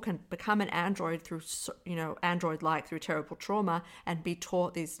 People can become an android through, android-like through terrible trauma, and be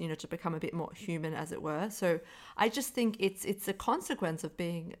taught these, to become a bit more human, as it were. So I just think it's a consequence of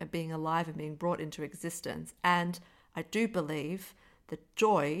being alive and being brought into existence. And I do believe that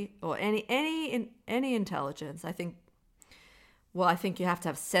joy, or any intelligence, I think you have to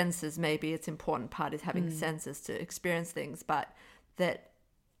have senses. Maybe it's important part is having senses to experience things, but that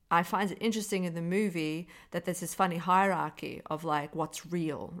I find it interesting in the movie that there's this funny hierarchy of like what's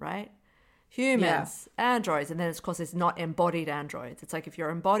real, right? Humans, androids, and then of course there's not embodied androids. It's like if you're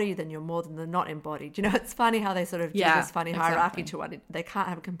embodied, then you're more than the not embodied. It's funny how they sort of do this funny hierarchy to one. They can't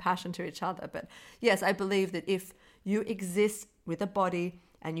have compassion to each other. But yes, I believe that if you exist with a body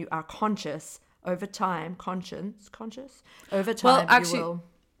and you are conscious over time, over time, well, actually, you will.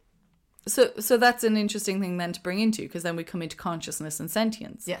 So that's an interesting thing then to bring into, because then we come into consciousness and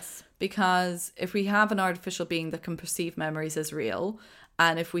sentience. Yes. Because if we have an artificial being that can perceive memories as real,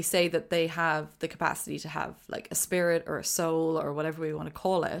 and if we say that they have the capacity to have like a spirit or a soul or whatever we want to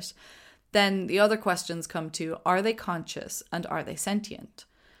call it, then the other questions come to, are they conscious and are they sentient?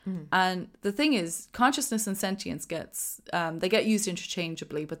 And the thing is, consciousness and sentience they get used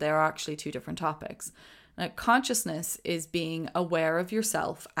interchangeably, but they are actually two different topics. Consciousness is being aware of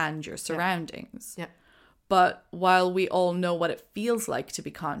yourself and your surroundings. Yeah. But while we all know what it feels like to be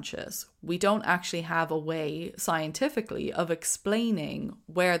conscious, we don't actually have a way scientifically of explaining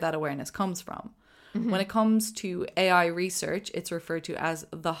where that awareness comes from. When it comes to AI research, it's referred to as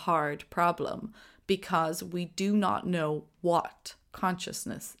the hard problem, because we do not know what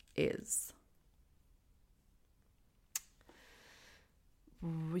consciousness is.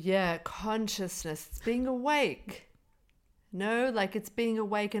 Yeah, consciousness. It's being awake. No, like it's being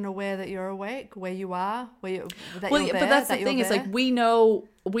awake and aware that you're awake, where you are, you're there, but that's the thing, is like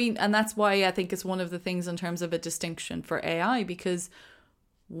and that's why I think it's one of the things in terms of a distinction for AI, because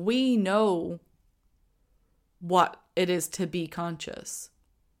we know what it is to be conscious.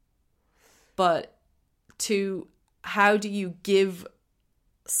 But how do you give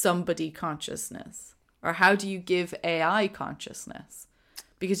somebody consciousness, or how do you give AI consciousness?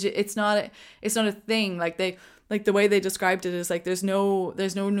 Because it's not a thing. Like the way they described it is like there's no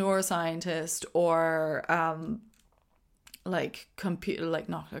neuroscientist or not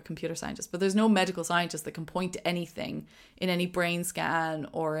a computer scientist, but there's no medical scientist that can point to anything in any brain scan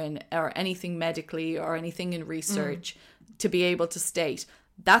or anything medically or anything in research to be able to state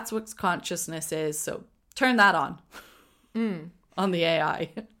that's what consciousness is. So turn that on on the AI.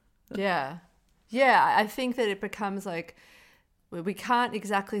 Yeah. I think that it becomes like, we can't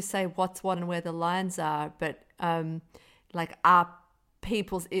exactly say what's what and where the lines are, but like are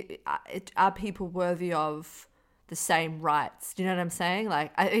people worthy of the same rights? Do you know what I'm saying?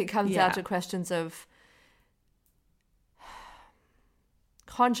 Like it comes down to questions of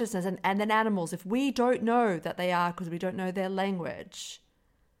consciousness, and then animals. If we don't know that they are, because we don't know their language,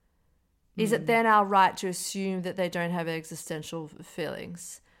 is it then our right to assume that they don't have existential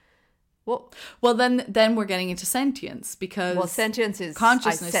feelings? Well, then we're getting into sentience, because sentience is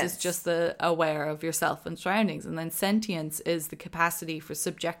consciousness is just the aware of yourself and surroundings, and then sentience is the capacity for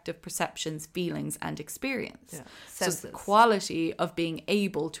subjective perceptions, feelings, and experience. Yeah. So it's the quality of being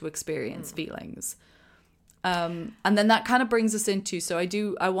able to experience feelings. And then that kind of brings us into, so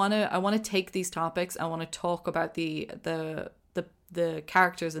I want to take these topics. I want to talk about the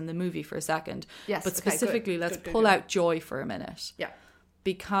characters in the movie for a second. Yes. But specifically, let's pull out Joy for a minute. Yeah.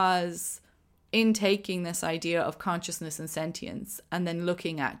 Because in taking this idea of consciousness and sentience and then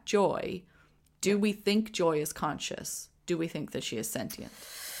looking at Joy, do we think Joy is conscious? Do we think that she is sentient?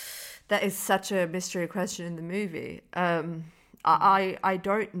 That is such a mystery question in the movie. I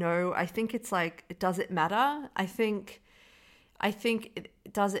don't know. I think it's like, does it matter? I think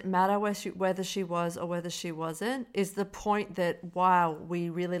does it matter whether she was or whether she wasn't? Is the point that, wow, we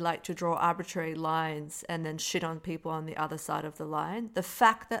really like to draw arbitrary lines and then shit on people on the other side of the line? The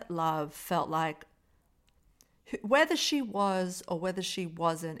fact that love felt like, whether she was or whether she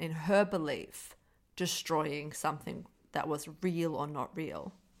wasn't, in her belief, destroying something that was real or not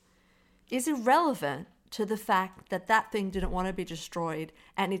real, is irrelevant to the fact that that thing didn't want to be destroyed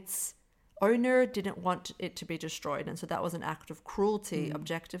and its owner didn't want it to be destroyed, and so that was an act of cruelty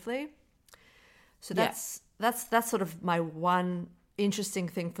objectively. So that's sort of my one interesting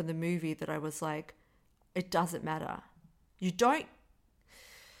thing from the movie, that I was like, it doesn't matter. You don't.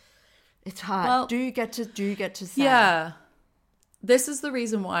 It's hard. Well, do you get to say? Yeah. This is the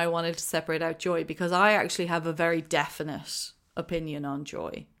reason why I wanted to separate out Joy, because I actually have a very definite opinion on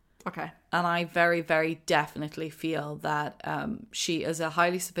Joy. Okay. And I very, very definitely feel that she is a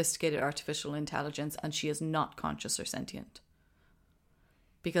highly sophisticated artificial intelligence, and she is not conscious or sentient.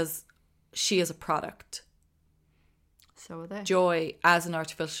 Because she is a product. So are they. Joy, as an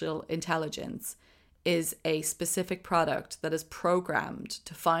artificial intelligence, is a specific product that is programmed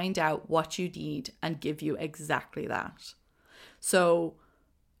to find out what you need and give you exactly that. So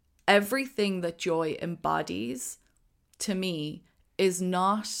everything that Joy embodies, to me, is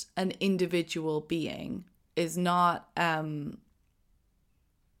not an individual being, is not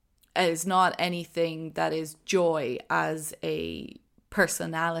anything that is Joy as a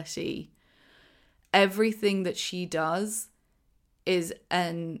personality. Everything that she does is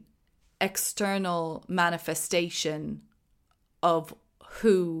an external manifestation of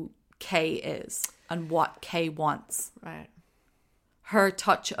who Kay is and what Kay wants. Right. Her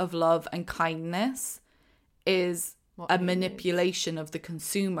touch of love and kindness is a manipulation of the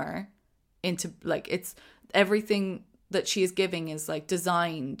consumer into, like, it's everything that she is giving is like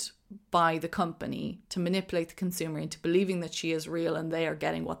designed by the company to manipulate the consumer into believing that she is real and they are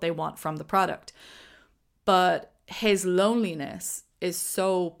getting what they want from the product. But his loneliness is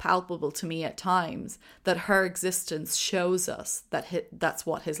so palpable to me at times that her existence shows us that that's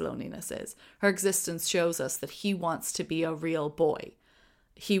what his loneliness is. Her existence shows us that he wants to be a real boy.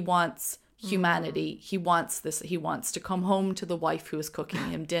 He wants humanity. He wants this. He wants to come home to the wife who is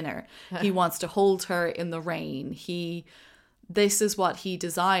cooking him dinner. He wants to hold her in the rain. This is what he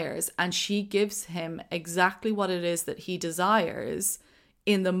desires, and she gives him exactly what it is that he desires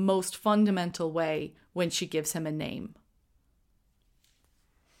in the most fundamental way when she gives him a name.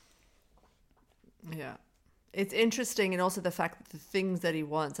 Yeah. It's interesting, and also the fact that the things that he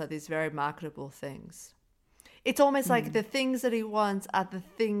wants are these very marketable things. It's almost like the things that he wants are the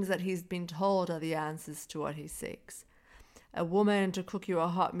things that he's been told are the answers to what he seeks. A woman to cook you a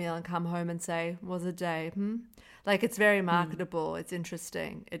hot meal and come home and say, "Was a day?" Like, it's very marketable. It's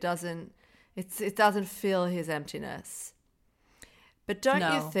interesting. It doesn't fill his emptiness. But don't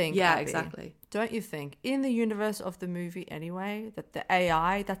you think? Yeah, Abby, exactly. Don't you think, in the universe of the movie anyway, that the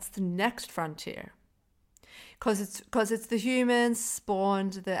AI, that's the next frontier? Because it's the humans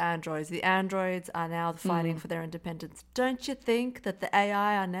spawned the androids. The androids are now fighting for their independence. Don't you think that the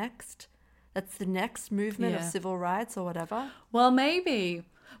AI are next? That's the next movement of civil rights or whatever? Well, maybe.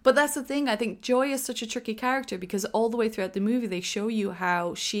 But that's the thing. I think Joy is such a tricky character because all the way throughout the movie, they show you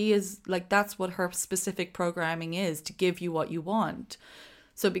how she is, like, that's what her specific programming is, to give you what you want.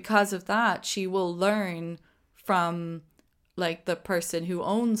 So because of that, she will learn from, like, the person who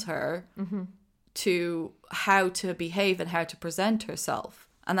owns her to how to behave and how to present herself.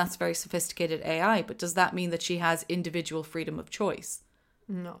 And that's very sophisticated AI. But does that mean that she has individual freedom of choice?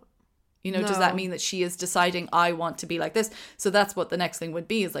 No. You know, does that mean that she is deciding, I want to be like this? So that's what the next thing would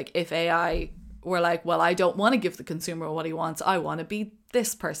be, is like, if AI were like, well, I don't want to give the consumer what he wants, I want to be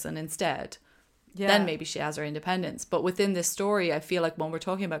this person instead. Yeah. Then maybe she has her independence. But within this story, I feel like when we're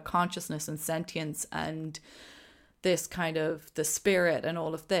talking about consciousness and sentience and this kind of the spirit and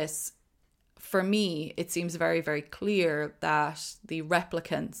all of this, for me, it seems very, very clear that the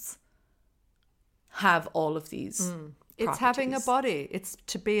replicants have all of these It's having a properties. body. It's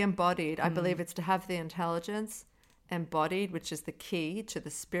to be embodied. I believe it's to have the intelligence embodied, which is the key to the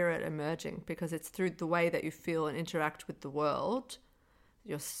spirit emerging, because it's through the way that you feel and interact with the world,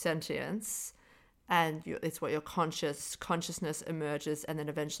 your sentience, and it's what your consciousness emerges, and then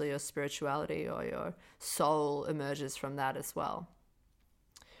eventually your spirituality or your soul emerges from that as well.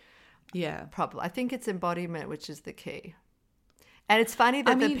 Yeah. Probably. I think it's embodiment, which is the key. And it's funny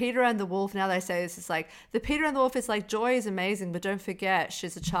that the Peter and the Wolf, now they say this, is like, the Peter and the Wolf is like, Joy is amazing, but don't forget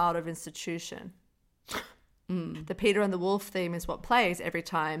she's a child of institution. The Peter and the Wolf theme is what plays every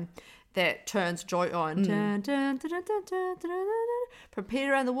time that turns Joy on. Dun, dun, dun, dun, dun, dun, dun, dun. From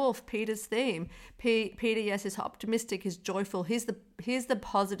Peter and the Wolf, Peter's theme. Peter, yes, is optimistic, is joyful. Here's the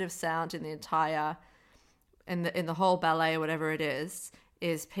positive sound in the entire, in the whole ballet, whatever it is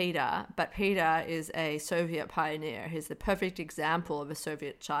Peter. But Peter is a Soviet pioneer. He's the perfect example of a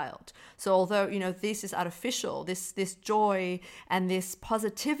Soviet child. So although, this is artificial, this joy and this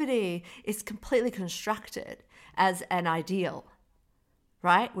positivity is completely constructed as an ideal,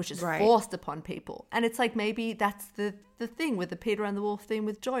 right? Which is forced upon people. And it's like, maybe that's the thing with the Peter and the Wolf theme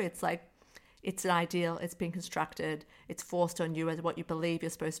with Joy. It's like, it's an ideal, it's been constructed, it's forced on you as what you believe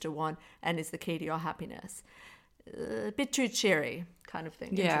you're supposed to want, and is the key to your happiness. A bit too cheery kind of thing.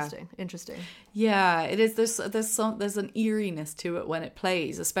 Yeah. Interesting. Yeah, it is. There's an eeriness to it when it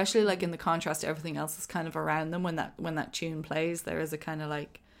plays, especially like in the contrast to everything else that's kind of around them. When that tune plays, there is a kind of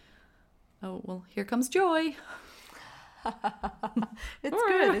like, oh well, here comes Joy. It's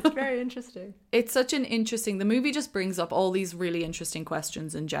good. It's very interesting. It's such an interesting. The movie just brings up all these really interesting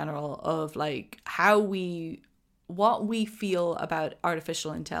questions in general of like what we feel about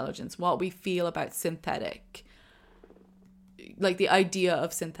artificial intelligence, what we feel about synthetic. Like the idea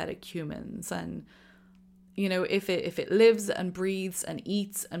of synthetic humans, and if it lives and breathes and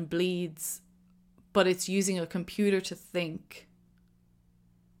eats and bleeds, but it's using a computer to think,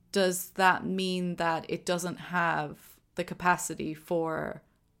 does that mean that it doesn't have the capacity for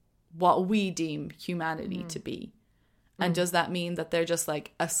what we deem humanity to be? And does that mean that they're just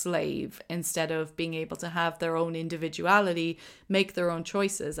like a slave instead of being able to have their own individuality, make their own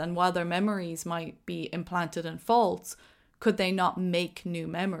choices? And while their memories might be implanted and false, could they not make new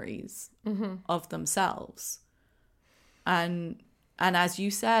memories of themselves? And as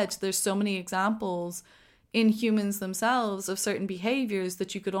you said, there's so many examples in humans themselves of certain behaviors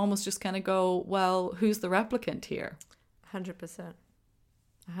that you could almost just kind of go, well, who's the replicant here? 100%.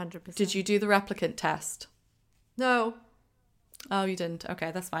 100%. Did you do the replicant test? No. Oh, you didn't?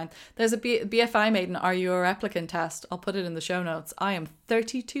 Okay, that's fine. There's a BFI Maiden, Are You a Replicant test. I'll put it in the show notes. I am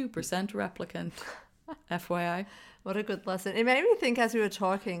 32% replicant. FYI. What a good lesson. It made me think as we were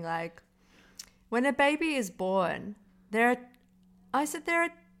talking, like, when a baby is born, they're a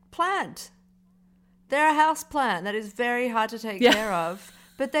plant. They're a house plant that is very hard to take care of,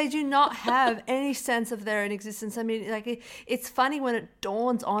 but they do not have any sense of their own existence. I mean, like, it's funny when it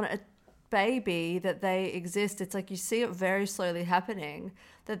dawns on a baby that they exist. It's like you see it very slowly happening,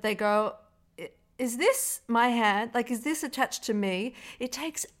 that they go, is this my hand? Like, is this attached to me? It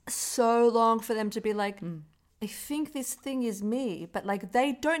takes so long for them to be like, I think this thing is me, but like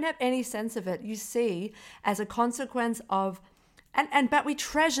they don't have any sense of it. You see, as a consequence of, but we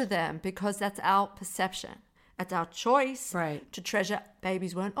treasure them because that's our perception. That's our choice to treasure.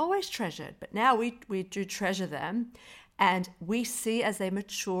 Babies weren't always treasured, but now we do treasure them, and we see as they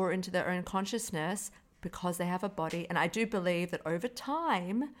mature into their own consciousness because they have a body. And I do believe that over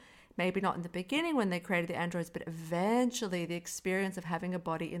time, maybe not in the beginning when they created the androids, but eventually the experience of having a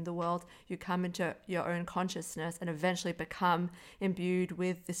body in the world, you come into your own consciousness and eventually become imbued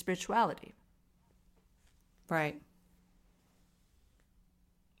with the spirituality. Right.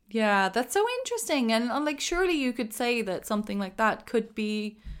 Yeah, that's so interesting. And like, surely you could say that something like that could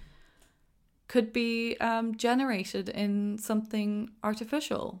be generated in something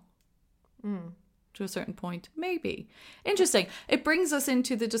artificial. To a certain point, maybe. Interesting. It brings us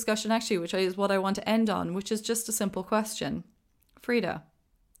into the discussion, actually, which is what I want to end on, which is just a simple question. Frida,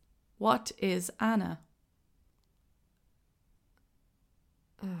 what is Anna?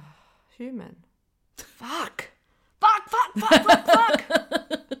 Human. Fuck.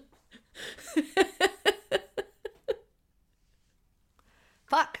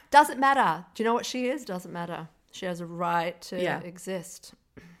 Fuck. Doesn't matter. Do you know what she is? Doesn't matter. She has a right to exist.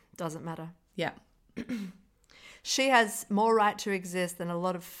 Doesn't matter. Yeah. She has more right to exist than a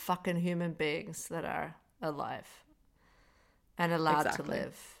lot of fucking human beings that are alive and allowed to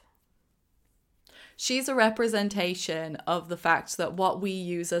live. She's a representation of the fact that what we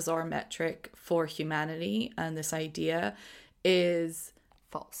use as our metric for humanity and this idea is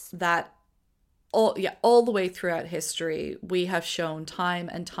false. That all the way throughout history, we have shown time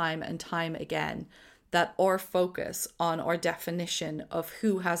and time and time again that our focus on our definition of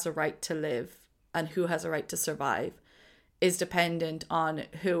who has a right to live and who has a right to survive is dependent on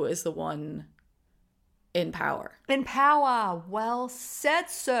who is the one in power. In power. Well said,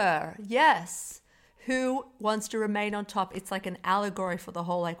 sir. Yes. Who wants to remain on top? It's like an allegory for the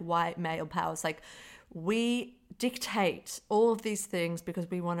whole like white male power. It's like we dictate all of these things because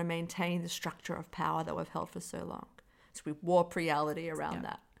we want to maintain the structure of power that we've held for so long. So we warp reality around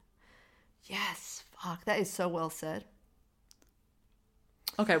that. Yes. Fuck. That is so well said.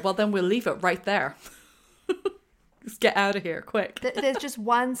 Okay, well then we'll leave it right there. Let's get out of here quick. There's just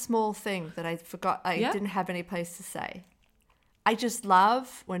one small thing that I forgot. I didn't have any place to say. I just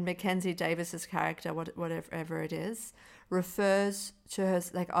love when Mackenzie Davis's character, whatever it is, refers to her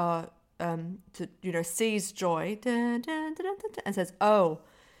like, sees Joy dun, dun, dun, dun, dun, and says, "Oh,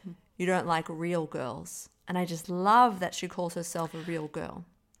 you don't like real girls." And I just love that she calls herself a real girl.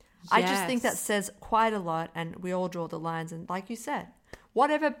 Yes. I just think that says quite a lot, and we all draw the lines. And like you said,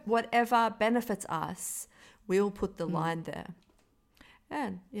 whatever benefits us, we'll put the line there.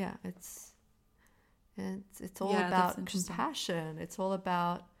 And yeah, it's all about compassion. It's all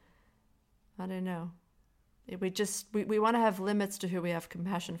about, I don't know. We want to have limits to who we have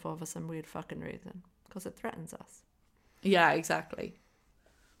compassion for some weird fucking reason, because it threatens us. Yeah, exactly.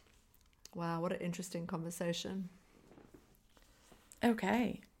 Wow, what an interesting conversation.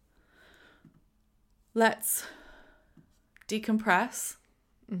 Okay. Let's decompress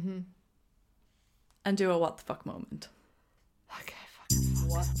and do a what the fuck moment. Okay, fucking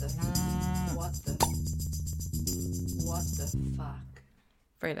what the fuck?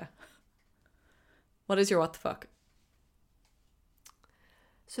 Freda, what is your what the fuck?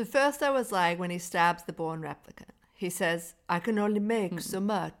 So first I was like, when he stabs the Bourne replicant, he says, "I can only make so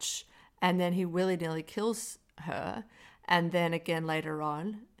much," and then he willy-nilly kills her, and then again later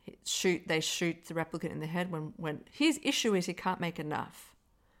on, they shoot the replicant in the head when his issue is he can't make enough.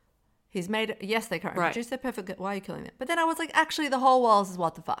 He's made, yes, they can't reproduce, they're perfect, why are you killing them? But then I was like, actually the whole world is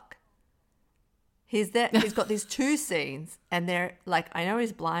what the fuck. He's got these two scenes, and they're like, I know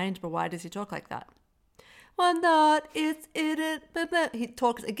he's blind, but why does he talk like that? Well, not, it's it, but he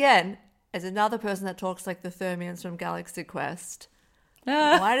talks again as another person that talks like the Thermians from Galaxy Quest.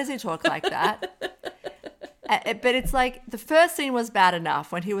 Why does he talk like that? But it's like, the first scene was bad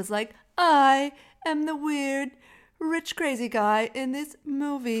enough when he was like, I am the weird, rich, crazy guy in this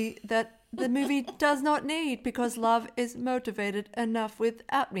movie that the movie does not need because love is motivated enough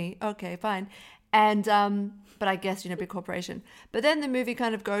without me. Okay, fine. And, but I guess, big corporation. But then the movie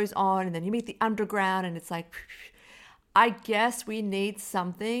kind of goes on, and then you meet the underground, and it's like, I guess we need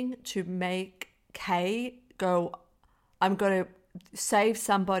something to make Kay go, I'm going to save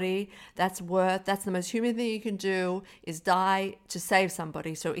somebody. That's the most human thing you can do, is die to save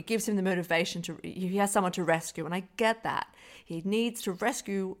somebody. So it gives him the motivation he has someone to rescue. And I get that. He needs to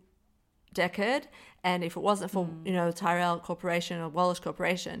rescue Deckard. And if it wasn't for, Tyrell Corporation or Wallace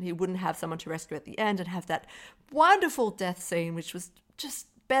Corporation, he wouldn't have someone to rescue at the end and have that wonderful death scene, which was just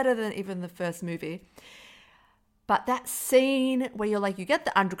better than even the first movie. But that scene where you're like, you get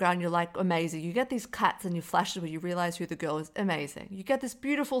the underground, you're like, amazing. You get these cuts and you flashes where you realize who the girl is, amazing. You get this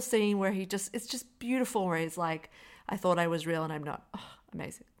beautiful scene where it's just beautiful, where he's like, I thought I was real and I'm not. Oh,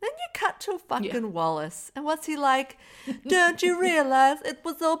 amazing. Then you cut to fucking Wallace. And what's he like? Don't you realize it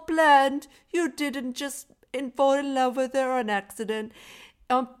was all planned? You didn't just fall in love with her on accident.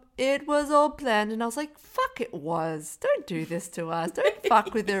 It was all planned. And I was like, fuck, it was. Don't do this to us. Don't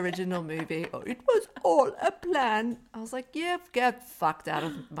fuck with the original movie. Oh, it was all a plan. I was like, yeah, get fucked out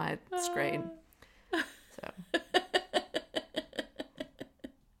of my screen. So.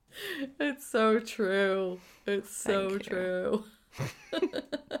 It's so true. It's so true.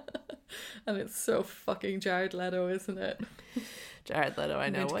 And it's so fucking Jared Leto, isn't it? Jared Leto, I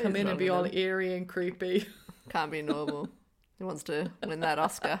know. What come in and be all eerie and creepy. Can't be normal. He wants to win that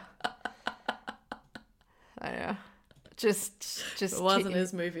Oscar. Just it wasn't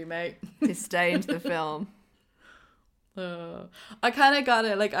his movie, mate. He stained the film. I kind of got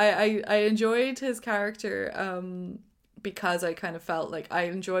it. Like I enjoyed his character because I kind of felt like I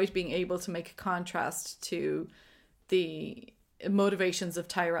enjoyed being able to make a contrast to the motivations of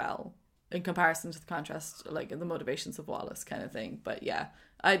Tyrell in comparison to the contrast, like the motivations of Wallace, kind of thing. But yeah,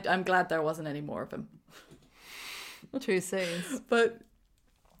 I'm glad there wasn't any more of him. Two scenes. But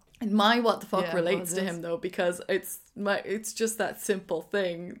my what the fuck relates to him though, because it's just that simple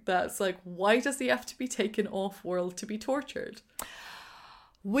thing that's like, why does he have to be taken off world to be tortured?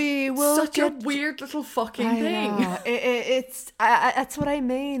 We will Such a weird little fucking thing. It's that's what I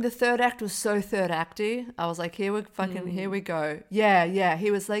mean. The third act was so third acty. I was like, here we go. Yeah.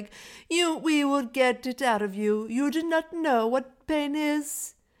 He was like, we will get it out of you. You do not know what pain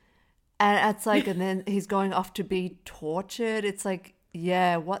is. And it's like, and then he's going off to be tortured. It's like,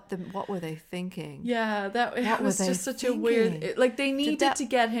 yeah, what were they thinking? Yeah, that was just such a weird. Like they needed to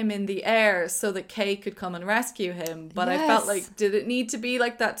get him in the air so that Kay could come and rescue him. But I felt like, did it need to be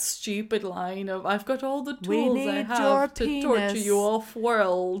like that stupid line of "I've got all the tools I have to torture you off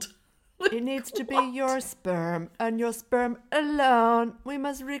world"? It needs to be your sperm and your sperm alone. We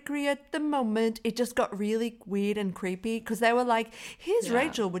must recreate the moment. It just got really weird and creepy because they were like, "Here's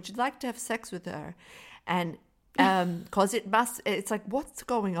Rachel. Would you like to have sex with her?" And because it's like, what's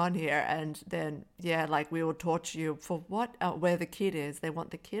going on here? And then like, we will torture you for what? Where the kid is. They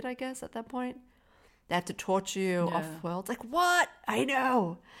want the kid, I guess, at that point. They have to torture you off world. Like, what? I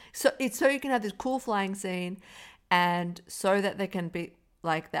know. So it's so you can have this cool flying scene, and so that there can be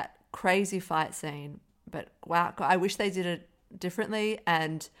like that crazy fight scene. But wow, I wish they did it differently.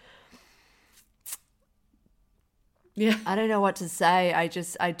 And I don't know what to say. I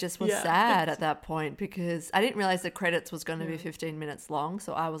just was sad at that point because I didn't realize the credits was going to be 15 minutes long.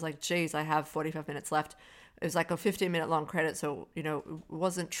 So I was like, geez, I have 45 minutes left. It was like a 15-minute long credit. So, it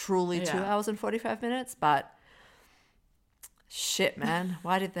wasn't truly 2 hours and 45 minutes, but shit, man.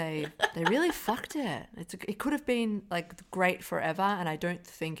 Why did they really fucked it. It could have been like great forever. And I don't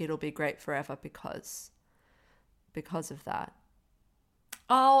think it'll be great forever because of that.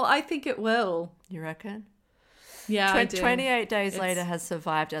 Oh, I think it will. You reckon? Yeah, I do. 28 Days Later has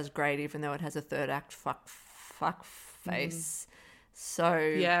survived as great, even though it has a third act fuck face. So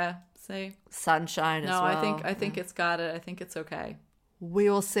see, Sunshine as well. No, I think it's got it. I think it's okay. We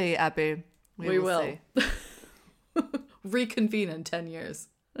will see, Abby. We will see. Reconvene in 10 years.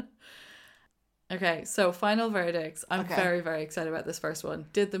 Okay, so final verdicts. I'm very, very excited about this first one.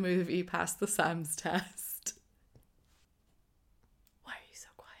 Did the movie pass the SAMS test? Why are you so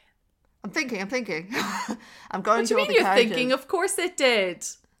quiet? I'm thinking. I'm going through all the characters. What do you mean you're thinking? Of course it did.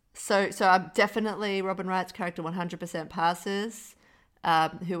 So I'm definitely, Robin Wright's character 100% passes.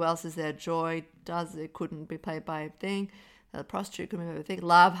 Who else is there? Joy does. It couldn't be played by a thing. The prostitute couldn't be played by a thing.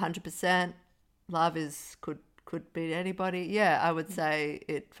 Love, 100%. Love could beat anybody. Yeah, I would say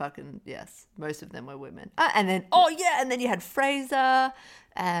it fucking, yes. Most of them were women. And then you had Fraser.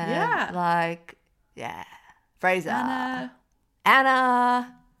 And Fraser.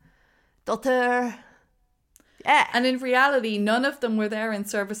 Anna. Daughter. Yeah. And in reality, none of them were there in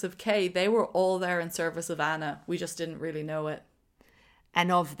service of Kay. They were all there in service of Anna. We just didn't really know it.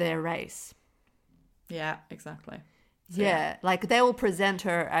 And of their race. Yeah, exactly. So, like they will present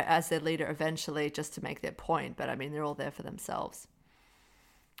her as their leader eventually just to make their point. But I mean, they're all there for themselves.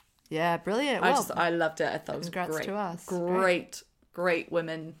 Yeah, brilliant. I loved it. I thought it was great. To us. Great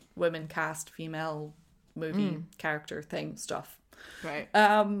women cast, female movie character thing stuff. Right.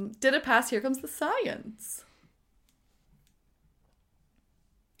 Did it pass Here Comes the Science?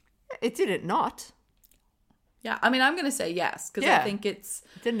 It did it not. Yeah, I mean, I'm going to say yes because I think it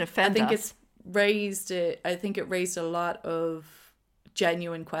didn't offend us. I think it raised a lot of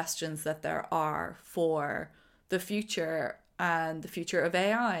genuine questions that there are for the future and the future of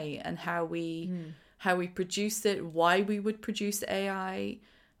AI and how we produce it, why we would produce AI,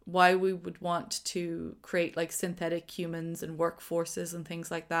 why we would want to create like synthetic humans and workforces and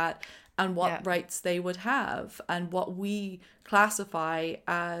things like that, and what rights they would have and what we classify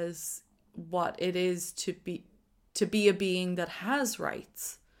as what it is to be a being that has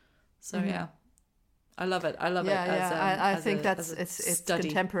rights. So I love it. I love it. I think it's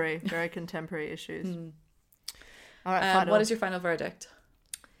contemporary, very contemporary issues. All right. What is your final verdict?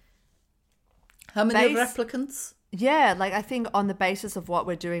 How many replicants? Yeah, like I think on the basis of what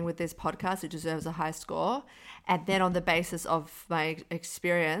we're doing with this podcast, it deserves a high score. And then on the basis of my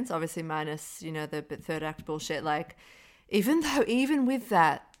experience, obviously minus, the third act bullshit, like even with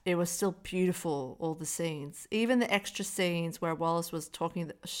that, it was still beautiful, all the scenes. Even the extra scenes where Wallace was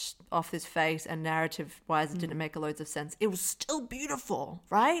talking off his face and narrative-wise it didn't make loads of sense. It was still beautiful,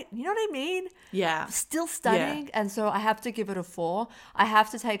 right? You know what I mean? Yeah. Still stunning. Yeah. And so I have to give it a 4. I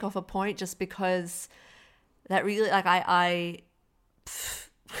have to take off a point just because that really, like,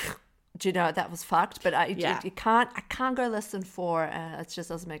 do you know, that was fucked. But I can't go less than 4. It just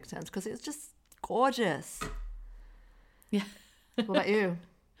doesn't make sense because it's just gorgeous. Yeah. What about you?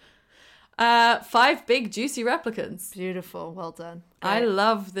 5 big juicy replicants. Beautiful. Well done. Great. I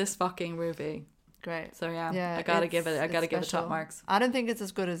love this fucking movie. Great. So yeah, I gotta give it top marks. I don't think it's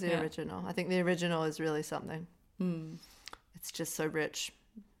as good as the original. I think the original is really something. It's just so rich.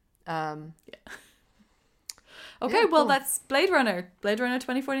 Okay, well, that's Blade Runner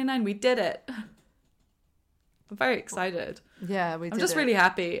 2049. We did it. I'm very excited. Yeah, we did. I'm just really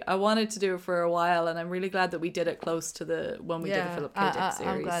happy. I wanted to do it for a while, and I'm really glad that we did it close to when we did the Philip K. Dick series.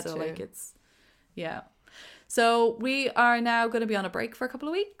 I'm glad so too. like yeah. So we are now going to be on a break for a couple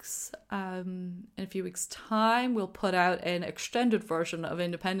of weeks. In a few weeks' time, we'll put out an extended version of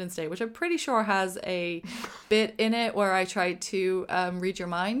Independence Day, which I'm pretty sure has a bit in it where I tried to read your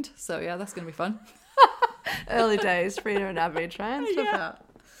mind. So yeah, that's going to be fun. Early days, Frida and Abby trying stuff Yeah. out.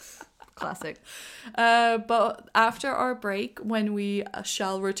 Classic. But after our break, when we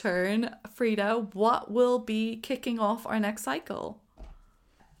shall return, Frida, what will be kicking off our next cycle?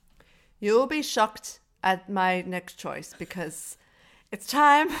 You'll be shocked at my next choice because it's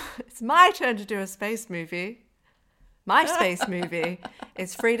time. It's my turn to do a space movie. My space movie.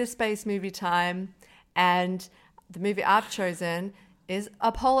 It's Frida's space movie time. And the movie I've chosen is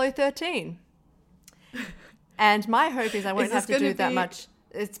Apollo 13. And my hope is I won't have to do that much.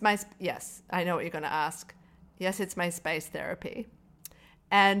 Yes, I know what you're going to ask. Yes, it's my space therapy.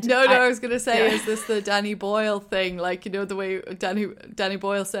 And I was going to say, is this the Danny Boyle thing? Like, you know, the way Danny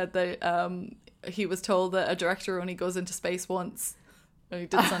Boyle said that he was told that a director only goes into space once. He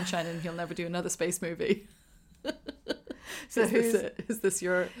did Sunshine and he'll never do another space movie. So is this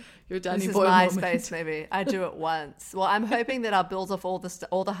your Danny Boyle moment? This is my space movie. I do it once. Well, I'm hoping that I'll build off all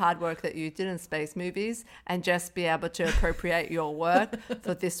the hard work that you did in space movies and just be able to appropriate your work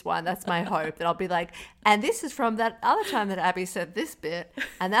for this one. That's my hope. That I'll be like, and this is from that other time that Abby said this bit,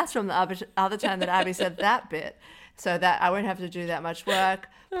 and that's from the other time that Abby said that bit. So that I won't have to do that much work.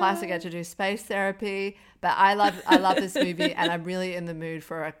 Plus I get to do space therapy. But I love this movie, and I'm really in the mood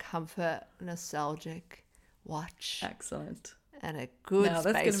for a comfort, nostalgic watch. Excellent. And a good that's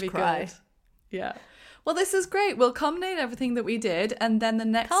space gonna be cry. good. Yeah. Well, this is great. We'll culminate everything that we did, and then the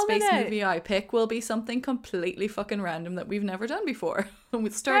next space movie I pick will be something completely fucking random that we've never done before. And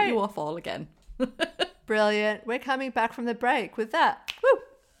we'll start you off all again. Brilliant. We're coming back from the break with that. Woo!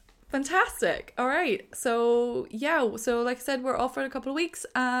 Fantastic. All right. So, yeah. So, like I said, we're off for a couple of weeks.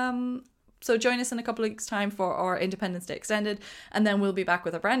 So join us in a couple of weeks' time for our Independence Day Extended, and then we'll be back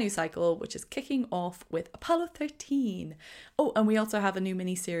with a brand new cycle, which is kicking off with Apollo 13. Oh, and we also have a new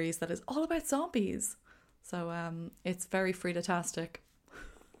mini-series that is all about zombies. So it's very Frida-tastic.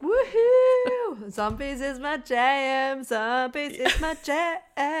 Woohoo! Zombies is my jam. Zombies is my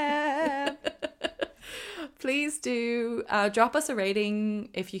jam. Please do drop us a rating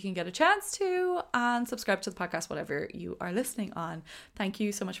if you can get a chance to, and subscribe to the podcast, whatever you are listening on. Thank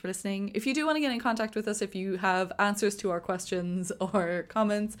you so much for listening. If you do want to get in contact with us, if you have answers to our questions or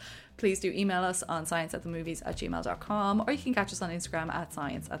comments, please do email us on scienceatthemovies@gmail.com, or you can catch us on Instagram at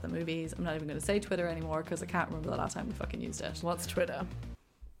scienceatthemovies. I'm not even going to say Twitter anymore because I can't remember the last time we fucking used it. What's Twitter?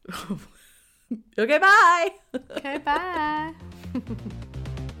 Okay, bye! Okay, bye.